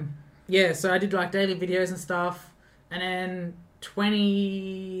Yeah. yeah. So I did like daily videos and stuff, and then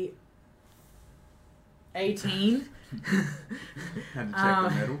 2018. had to check the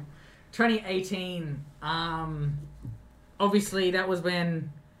Um, medal. 2018, obviously that was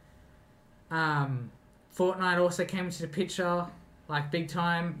when Fortnite also came into the picture, like big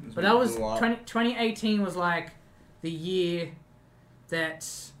time. That's But when that it was blew up. 2018 was like the year that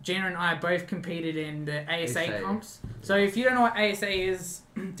Gina and I both competed in the ASA ASA. comps. So if you don't know what ASA is,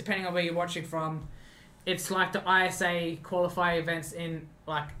 depending on where you're watching from, it's like the ISA qualifier events in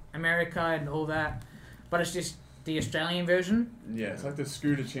like America and all that, but it's just the Australian version. Yeah, it's like the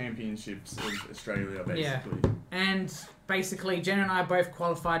scooter championships of Australia, Yeah. basically. And basically, Jen and I both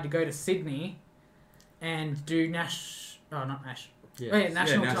qualified to go to Sydney and do national nationals.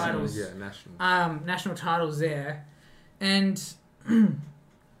 titles. Yeah, national. National titles there, and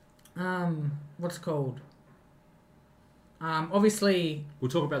what's it called? Obviously, We'll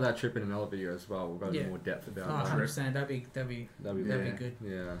talk about that trip in another video as well. We'll go Yeah. into more depth about 100%. That'd be that. That'd that'd be be Yeah. good.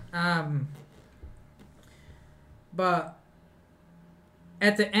 Yeah. But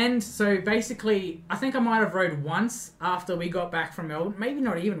at the end, so basically, I think I might have rode once after we got back from Melbourne. Maybe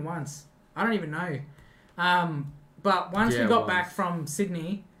not even once. I don't even know. But once Yeah, we got once. back from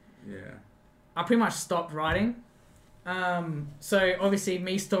Sydney, Yeah. I pretty much stopped riding. So obviously,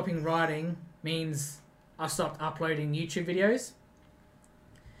 me stopping riding means I stopped uploading YouTube videos.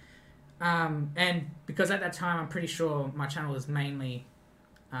 And because at that time, I'm pretty sure my channel was mainly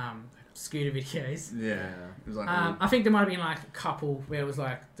scooter videos. Yeah. It was like, I think there might have been like a couple where it was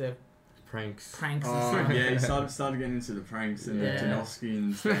like the Pranks. pranks and oh, stuff. yeah, you started getting into the pranks and Yeah. the Janoski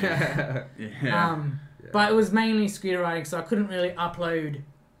and stuff. Yeah. Yeah. But it was mainly scooter riding, so I couldn't really upload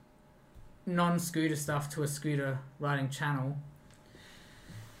non-scooter stuff to a scooter riding channel.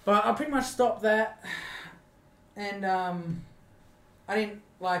 But I pretty much stopped that, and I didn't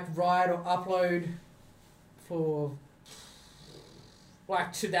like ride or upload for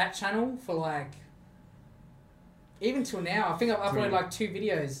like to that channel for like even till now. I think I've uploaded like 2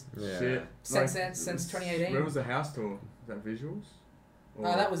 videos Yeah. Shit. since 2018. Where was the house tour? Was that visuals? Or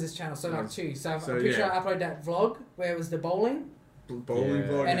Oh, that was this channel, so like Nice. 2. So, So, I'm pretty sure yeah. I uploaded that vlog where it was the bowling, bowling Yeah.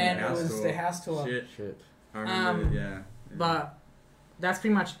 vlog and then the it house was tour. the house tour. Shit. Shit. I remember it, yeah. But that's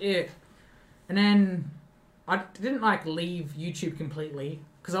pretty much it. And then I didn't like leave YouTube completely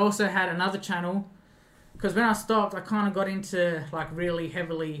because I also had another channel. Because when I stopped, I kind of got into like really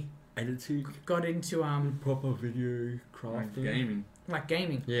heavily Editing. got into Proper video Like crafting. gaming. like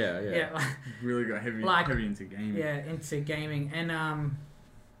gaming. Yeah, yeah. Yeah, like, Really got heavy Like- heavy into gaming. yeah, into gaming and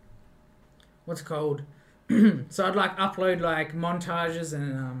what's it called? So I'd like upload like montages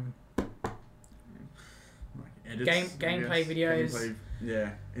and Like edits, gameplay I guess. videos. Gameplay, yeah,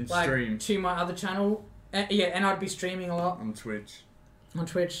 and like stream to my other channel. Yeah, and I'd be streaming a lot on Twitch. on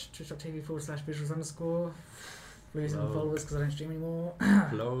Twitch, twitch.tv/visuals_. Losing Hello. followers because I don't stream anymore.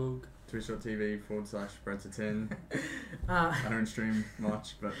 Vlog. Twitch.tv/Brad10. Uh, I don't stream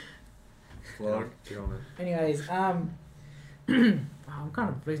much, but vlog. Get on it. anyways, I'm kind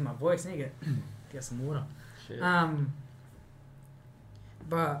of losing my voice. I need to get some water. Shit.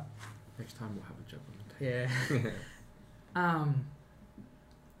 But Next time we'll have a job on the table. yeah.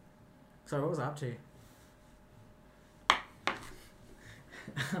 So what was I up to?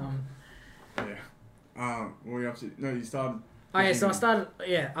 Yeah. What were you up to? No, you started. Oh yeah, so I started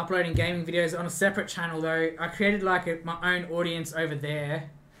uploading gaming videos on a separate channel though. I created like my own audience over there,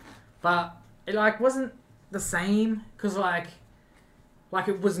 but it like wasn't the same because like like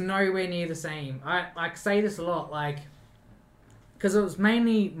it was nowhere near the same. I like say this a lot, like, because it was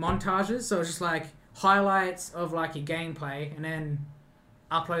mainly montages, so it was just like highlights of like your gameplay, and then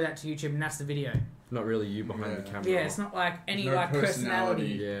upload that to YouTube, and that's the video. Not really you behind the Yeah. camera. Yeah, it's not like any No like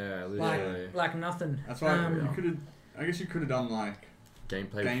personality, Yeah, like literally. like nothing. That's why Um, you could have. I guess you could have done like.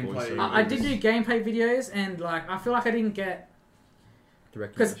 Gameplay. Gameplay. voiceover. I did do gameplay videos, and like I feel like I didn't get the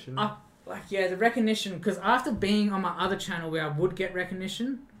because recognition. the recognition, because after being on my other channel where I would get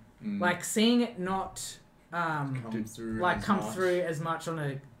recognition, like seeing it not come through. like as come much. through as much on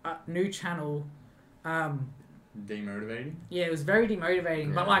a new channel, Demotivating. yeah, it was very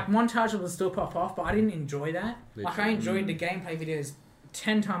demotivating. But Yeah. like montages would still pop off, but I didn't enjoy that. Like I Literally. enjoyed the gameplay videos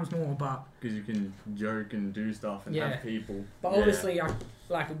 10 times more, but Because you can joke and do stuff and Yeah. have people. But Yeah. obviously, I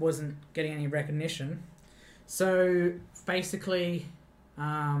like it wasn't getting any recognition. So basically,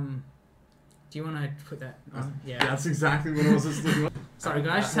 do you want to put that on? Yeah. That's exactly what I was just looking at. Sorry,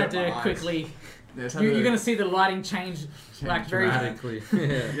 guys. Just had to Eyes. quickly. Yeah, just had You're to gonna see the lighting change. like, very- Dramatically.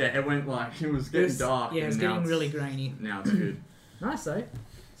 yeah. Yeah, it went like it was It getting was, dark. yeah, it was and now getting really it's- grainy. Now it's good. Nice though.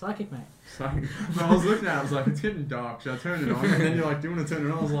 Psychic, mate. So when I was looking at it, I was like, it's getting dark. Should I turn it on? And then you're like, do you want to turn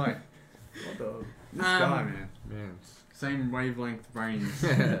it on? I was like, what the? This guy, man. Man. Same wavelength brains.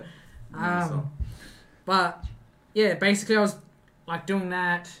 But yeah, basically, I was like doing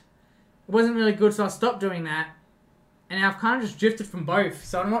that. It wasn't really good, so I stopped doing that. And I've kind of just drifted from both.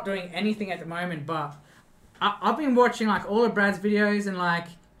 So I'm not doing anything at the moment, but I've been watching like all of Brad's videos, and like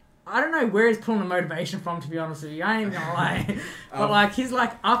I don't know where he's pulling the motivation from, to be honest with you. I ain't even gonna lie. But like he's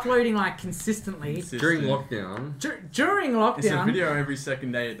like uploading like consistently During lockdown. during It's a lockdown. video every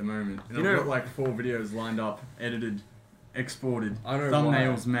second day at the moment. And You I've know- got like 4 videos lined up, edited, exported, I know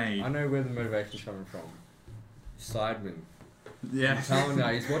thumbnails why. made. I know where the motivation's coming from. Sidemen. Yeah. I'm telling you,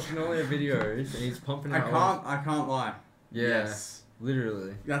 he's watching all their videos and he's pumping out. I can't lie. Yeah. Yes.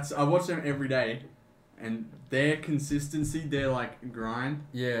 Literally. I watch them every day, and their consistency, their like grind.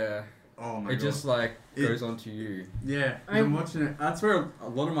 Yeah. Oh my It god. just like It- goes on to you. Yeah, 'cause I'm watching it. That's where a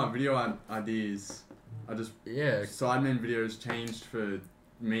lot of my video ideas are just Yeah. Sidemen videos changed for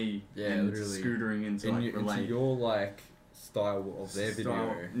me. Yeah, and literally. scootering into In like into relate your like style of their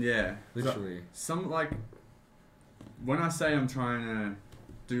style. video. Yeah, Literally. some like when I say I'm trying to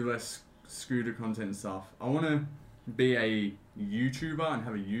do less scooter content and stuff, I want to be a YouTuber and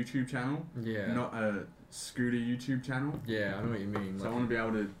have a YouTube channel, Yeah. not a scooter YouTube channel. Yeah, I know what you mean. So I Like, want to be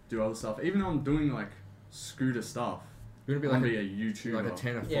able to do other stuff, even though I'm doing like scooter stuff. you want to I be want like to be a YouTuber. a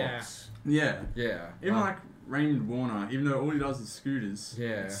Tanner Yeah. Fox. Yeah, Yeah. even like Raymond Warner, even though all he does is scooters,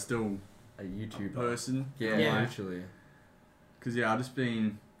 Yeah. it's still a a YouTuber. person. Yeah, Yeah. literally. Because yeah, I've just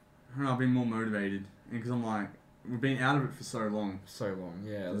been, I don't know, I've been more motivated, and because I'm like, we've been out of it for so long. So long.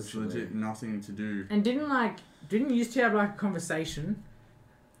 Yeah, There's literally. legit nothing to do. And didn't you used to have like a conversation,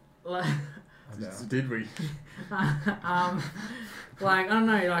 like Did we? like I don't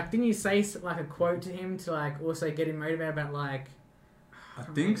know, like didn't you say like a quote to him to like also get him motivated about like I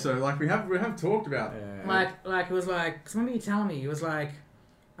think so. Like we have talked about. Yeah. like it was like, cause remember you telling me it was like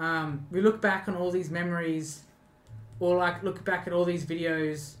we look back on all these memories, or like look back at all these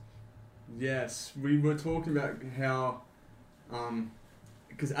videos. Yes, we were talking about how,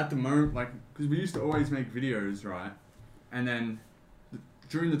 because at the moment, like, because we used to always make videos, right? And then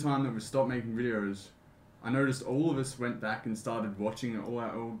during the time that we stopped making videos, I noticed all of us went back and started watching all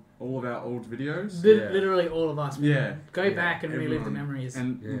of our old videos. Yeah. Literally all of us. Yeah. Go Yeah, back and relive the everyone. memories.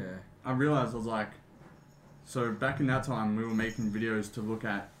 And Yeah. I realized I was like, so back in that time we were making videos to look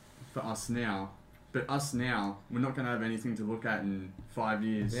at for us now, but us now we're not gonna have anything to look at in 5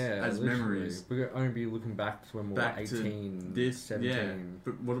 years Yeah, as literally. memories. We're gonna only be looking back to when we were Back to 18, This, 17. yeah.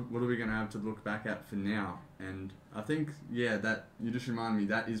 But what are we gonna have to look back at for now? And I think that you just remind me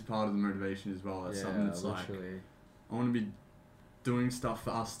that is part of the motivation as well. That's Yeah, something that's like literally. I want to be doing stuff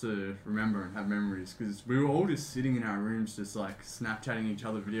for us to remember and have memories, because we were all just sitting in our rooms just like Snapchatting each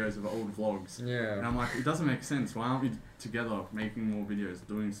other videos of old vlogs. And Yeah. I'm like, it doesn't make sense. Why aren't we together making more videos,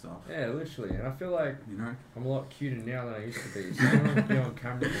 doing stuff? Yeah, literally. And I feel like You know? I'm a lot cuter now than I used to be. So I want to be on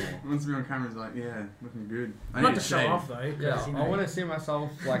camera more. Once to be on camera, it's like, yeah, looking good. I Not need to show shave. off though. 'cause, Yeah, you I know, want to see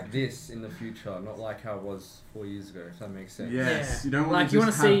myself like this in the future, not like how it was 4 years ago, if that makes sense. Yes, Yeah. you don't want like to you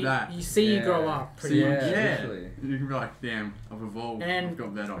just want to see have that. you see you Yeah. grow up pretty See, much. yeah. literally. You can be like, damn, I've evolved. And I've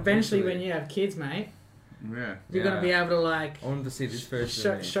got better. Eventually, Literally. when you have kids, mate, Yeah. you're gonna Yeah. be able to like I wanted to see this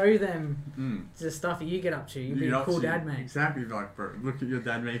version of me. show them Mm. the stuff that you get up to. You'll be You're a up cool to- dad, mate. Exactly, like, bro. Look at your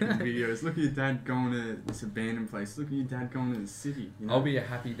dad making videos. Look at your dad going to this abandoned place. Look at your dad going to the city. You know? I'll be a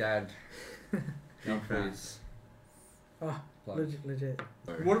happy dad. Big Now, fan. please. Oh, Like, legit.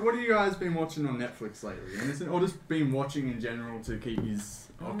 What have you guys been watching on Netflix lately? Anything, or just been watching in general to keep you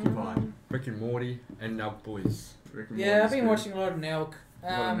occupied? Rick and Morty and Nelk Boys. Rick and Yeah, I've Morty's been good. watching a lot of Nelk.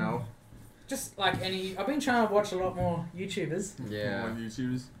 A lot of Nelk. Just like any, I've been trying to watch a lot more YouTubers. Yeah. More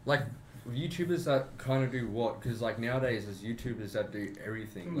YouTubers. Like, YouTubers that kind of do what? Because, like, nowadays there's YouTubers that do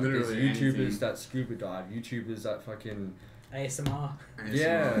everything. Like, Literally there's YouTubers anything. that scuba dive, YouTubers that fucking... ASMR. And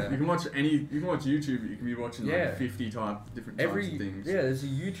Yeah. You can watch YouTube, but you can be watching Yeah. like 50 different types of things. Yeah, there's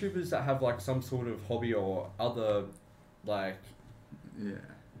YouTubers that have, like, some sort of hobby or other, like... Yeah.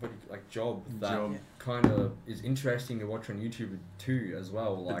 Like job that Job. kind of is interesting to watch on YouTube too as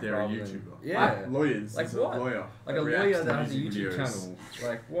well. Like But they're a rather YouTuber. Than, yeah, Lawyers. Like There's what? a lawyer. like a reacts lawyer to that has a music YouTube videos. channel.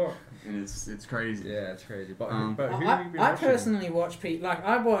 Like what? And it's crazy. Yeah, it's crazy. But Um, who have you been I watching? personally watch people, like,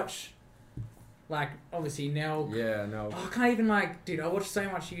 I watch, like, obviously Nelk. Yeah, no. Oh, I can't even, like, dude, I watch so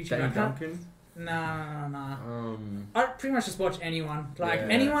much YouTube. I Dane can't. Duncan. Nah. Um, I pretty much just watch anyone. Like, Yeah.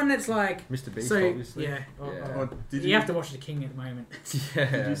 anyone that's like. Mr. Beast, So, obviously. yeah. Yeah. Oh, did You have to watch The King at the moment. Yeah.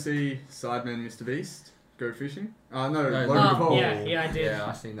 Did you see Sideman Mr. Beast go fishing? No, No, Logan Oh, Paul. yeah, I did. Yeah,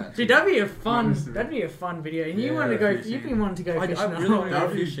 I seen that. Dude, too. that'd be a fun. Mr. That'd be a fun video. And you Yeah, wanted to go. fishing. You've been wanting to go I fishing. really all wanna night. go That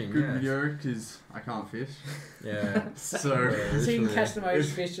would be a fishing, good yeah. video because I can't fish. Yeah. So So you can literally. catch the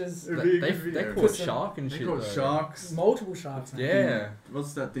most fishes. It'd be a They good video. caught shark and They shit. caught though. sharks. Multiple sharks. Man. Yeah.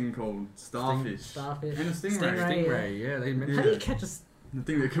 What's that thing called? Starfish. Starfish. And a stingray. Stingray. Stingray. Yeah, they How mentioned. do you catch a? The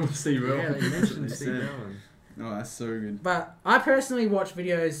thing that killed Steve Earle. Yeah, they mentioned They Steve said. Irwin. Oh, that's so good. But I personally watch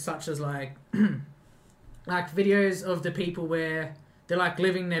videos such as like, like videos of the people where they're like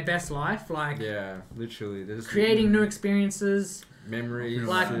living their best life, like Yeah, literally. There's creating new experiences, memories.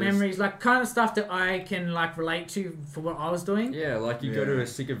 like Just- memories, like kind of stuff that I can like relate to for what I was doing. Yeah, like you go to Yeah. a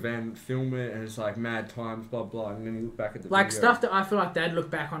sick event, film it, and it's like mad times, blah blah, and then you look back at the Like video. stuff that I feel like they'd look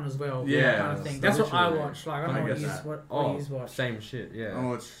back on as well. Yeah, kind of thing. that's That's what I literally- watch. Like I I don't know what get you that. what Oh, you watch. same shit. Yeah, I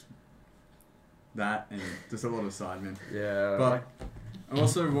watch that and just a lot of Sidemen. yeah. But like, I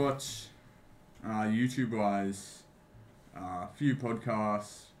also watch, YouTube-wise, a few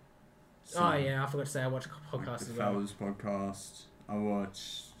podcasts. Oh yeah, I forgot to say I watch a Like podcast the as well. Fellas podcast. I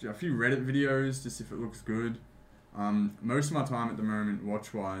watch a few Reddit videos just if it looks good. Most of my time at the moment,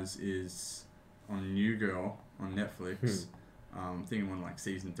 watch-wise, is on New Girl on Netflix. I think I'm on like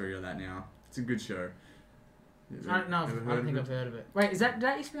season 3 of that now. It's a good show. I don't know. Ever I heard don't of think it? I've heard of it. Wait, is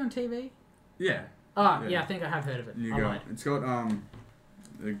that used to be on TV? Yeah, Oh Yeah. yeah, I think I have heard of it. New I Girl. lied. It's got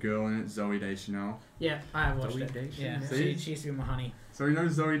the girl in it, Zoe Deschanel. Yeah, I have watched Zoe it. Deschanel. Yeah, See? she used to be my honey. So you know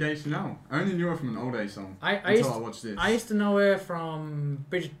Zoe Deschanel? I only knew her from an old age song I until used I watched this. I used to know her from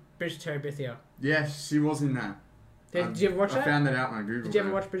Bridge to Terabithia. Yeah, she was in that. Did you ever watch I that? found that out when I googled Did you ever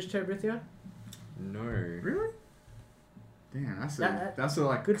it. watch Bridge to Terabithia? no. Really? Damn, That- that's a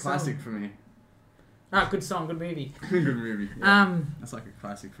like good classic song. for me. Ah, good song, good movie. Good movie. Yeah. That's That's like a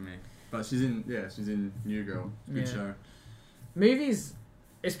classic for me. But she's in New Girl. Good Yeah. show. movies.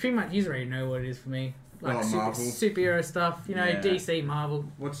 It's pretty much you already know what it is for me. Like Oh, Marvel. superhero stuff, you know, Yeah. DC, Marvel.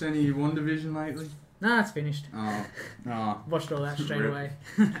 Watched any WandaVision lately? Nah, it's finished. Oh. Watched all that straight Rip. away.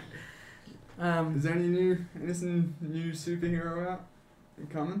 Is there anything new superhero out and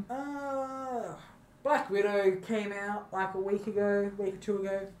coming? Black Widow came out like a week or two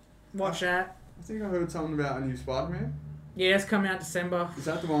ago. Watch that. I think I heard something about a new Spider-Man. Yeah, it's coming out December. Is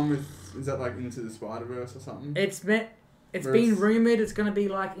that the one with? Is that like Into the Spider-Verse or something? It's Where been it's- rumored it's gonna be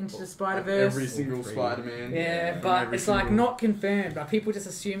like Into the Spider Verse. Every single Three. Spider-Man. Yeah, and but every it's like single- not confirmed. But people just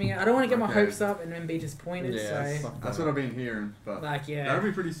assuming it. I don't want to get my Okay. hopes up and then be disappointed. Yeah, so That's what I've been hearing, but like yeah. that'd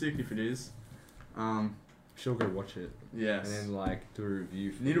be pretty sick if it is. She'll go watch it Yes. and then like do a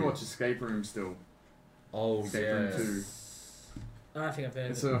review. For Need to you. watch Escape Room still. Oh Escape yeah. Room 2. I think I've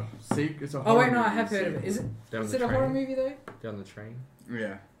heard It's of it. a seek. It's a. Oh horror wait, no, I movie have heard of it. sequel. Is it? Down Is the it a train. horror movie though? Down the train.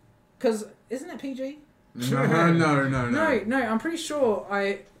 Yeah. Because isn't it PG? No. No, I'm pretty sure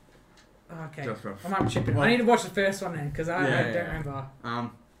I. Okay, Just rough. I might be chipping. Well- I need to watch the first one then because I Yeah. don't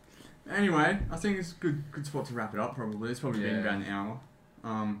remember. Anyway, I think it's a good spot to wrap it up. Probably it's probably been Yeah. about an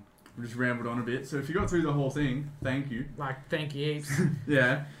hour. We just rambled on a bit. So if you got through the whole thing, thank you. Like, thank you heaps.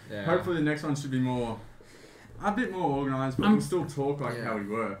 Yeah. Yeah. Hopefully the next one should be a bit more organised, but we'll still talk like Yeah. how we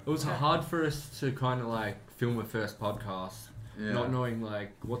were. It was hard for us to kind of like film a first podcast, Yeah. not knowing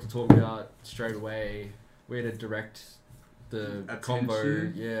like what to talk about straight away, where to direct the combo.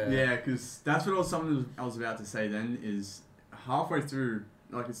 Attention. Yeah. Yeah, because that's what something I was about to say. Then is halfway through,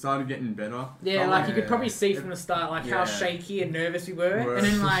 like it started getting better. Yeah, Felt like you could Yeah. probably see from the start like how Yeah. shaky and nervous we were, Were. and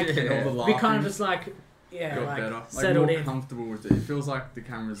then like Yeah. all the we kind laughing of just like yeah, got like better, like settled more in. comfortable with it. It feels like the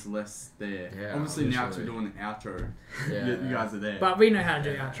camera's less there. Yeah, Obviously now 'cause we're literally. doing an outro, Yeah. you guys are there. But we know how to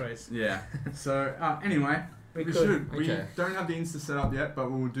do Yeah. outros. Yeah. So anyway, We We could. should. We Okay. don't have the Insta set up yet,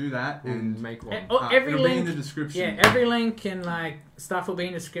 but we'll do that. We'll And make one. Every it'll be in link. the description. Yeah, every link and like stuff will be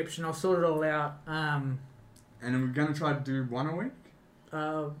in the description. I'll sort it all out. And then we're gonna try to do one a week.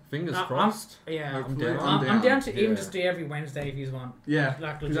 Fingers I'm- crossed. Yeah, Hopefully. down. I'm down to even Yeah. just do every Wednesday if you want. Yeah,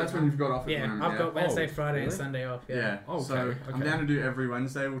 Like because that's when you've got off at the Yeah, moment. I've got Wednesday, Oh, Friday, and really? Sunday off. Yeah. Yeah. Oh, So okay, I'm okay. down to do every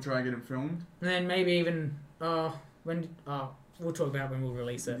Wednesday. We'll try and get it filmed. And then maybe even we'll talk about when we'll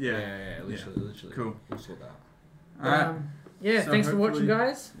release it. Yeah. Literally. Cool. We'll sort that. Alright. Yeah, So thanks for watching, hopefully-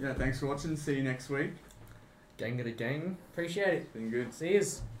 guys. Yeah. Thanks for watching. See you next week. Gang of the gang. Appreciate it. It's been good. See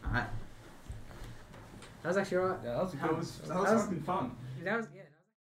yous. Alright. That was actually alright. Yeah, that was That was fucking fun. That was yeah.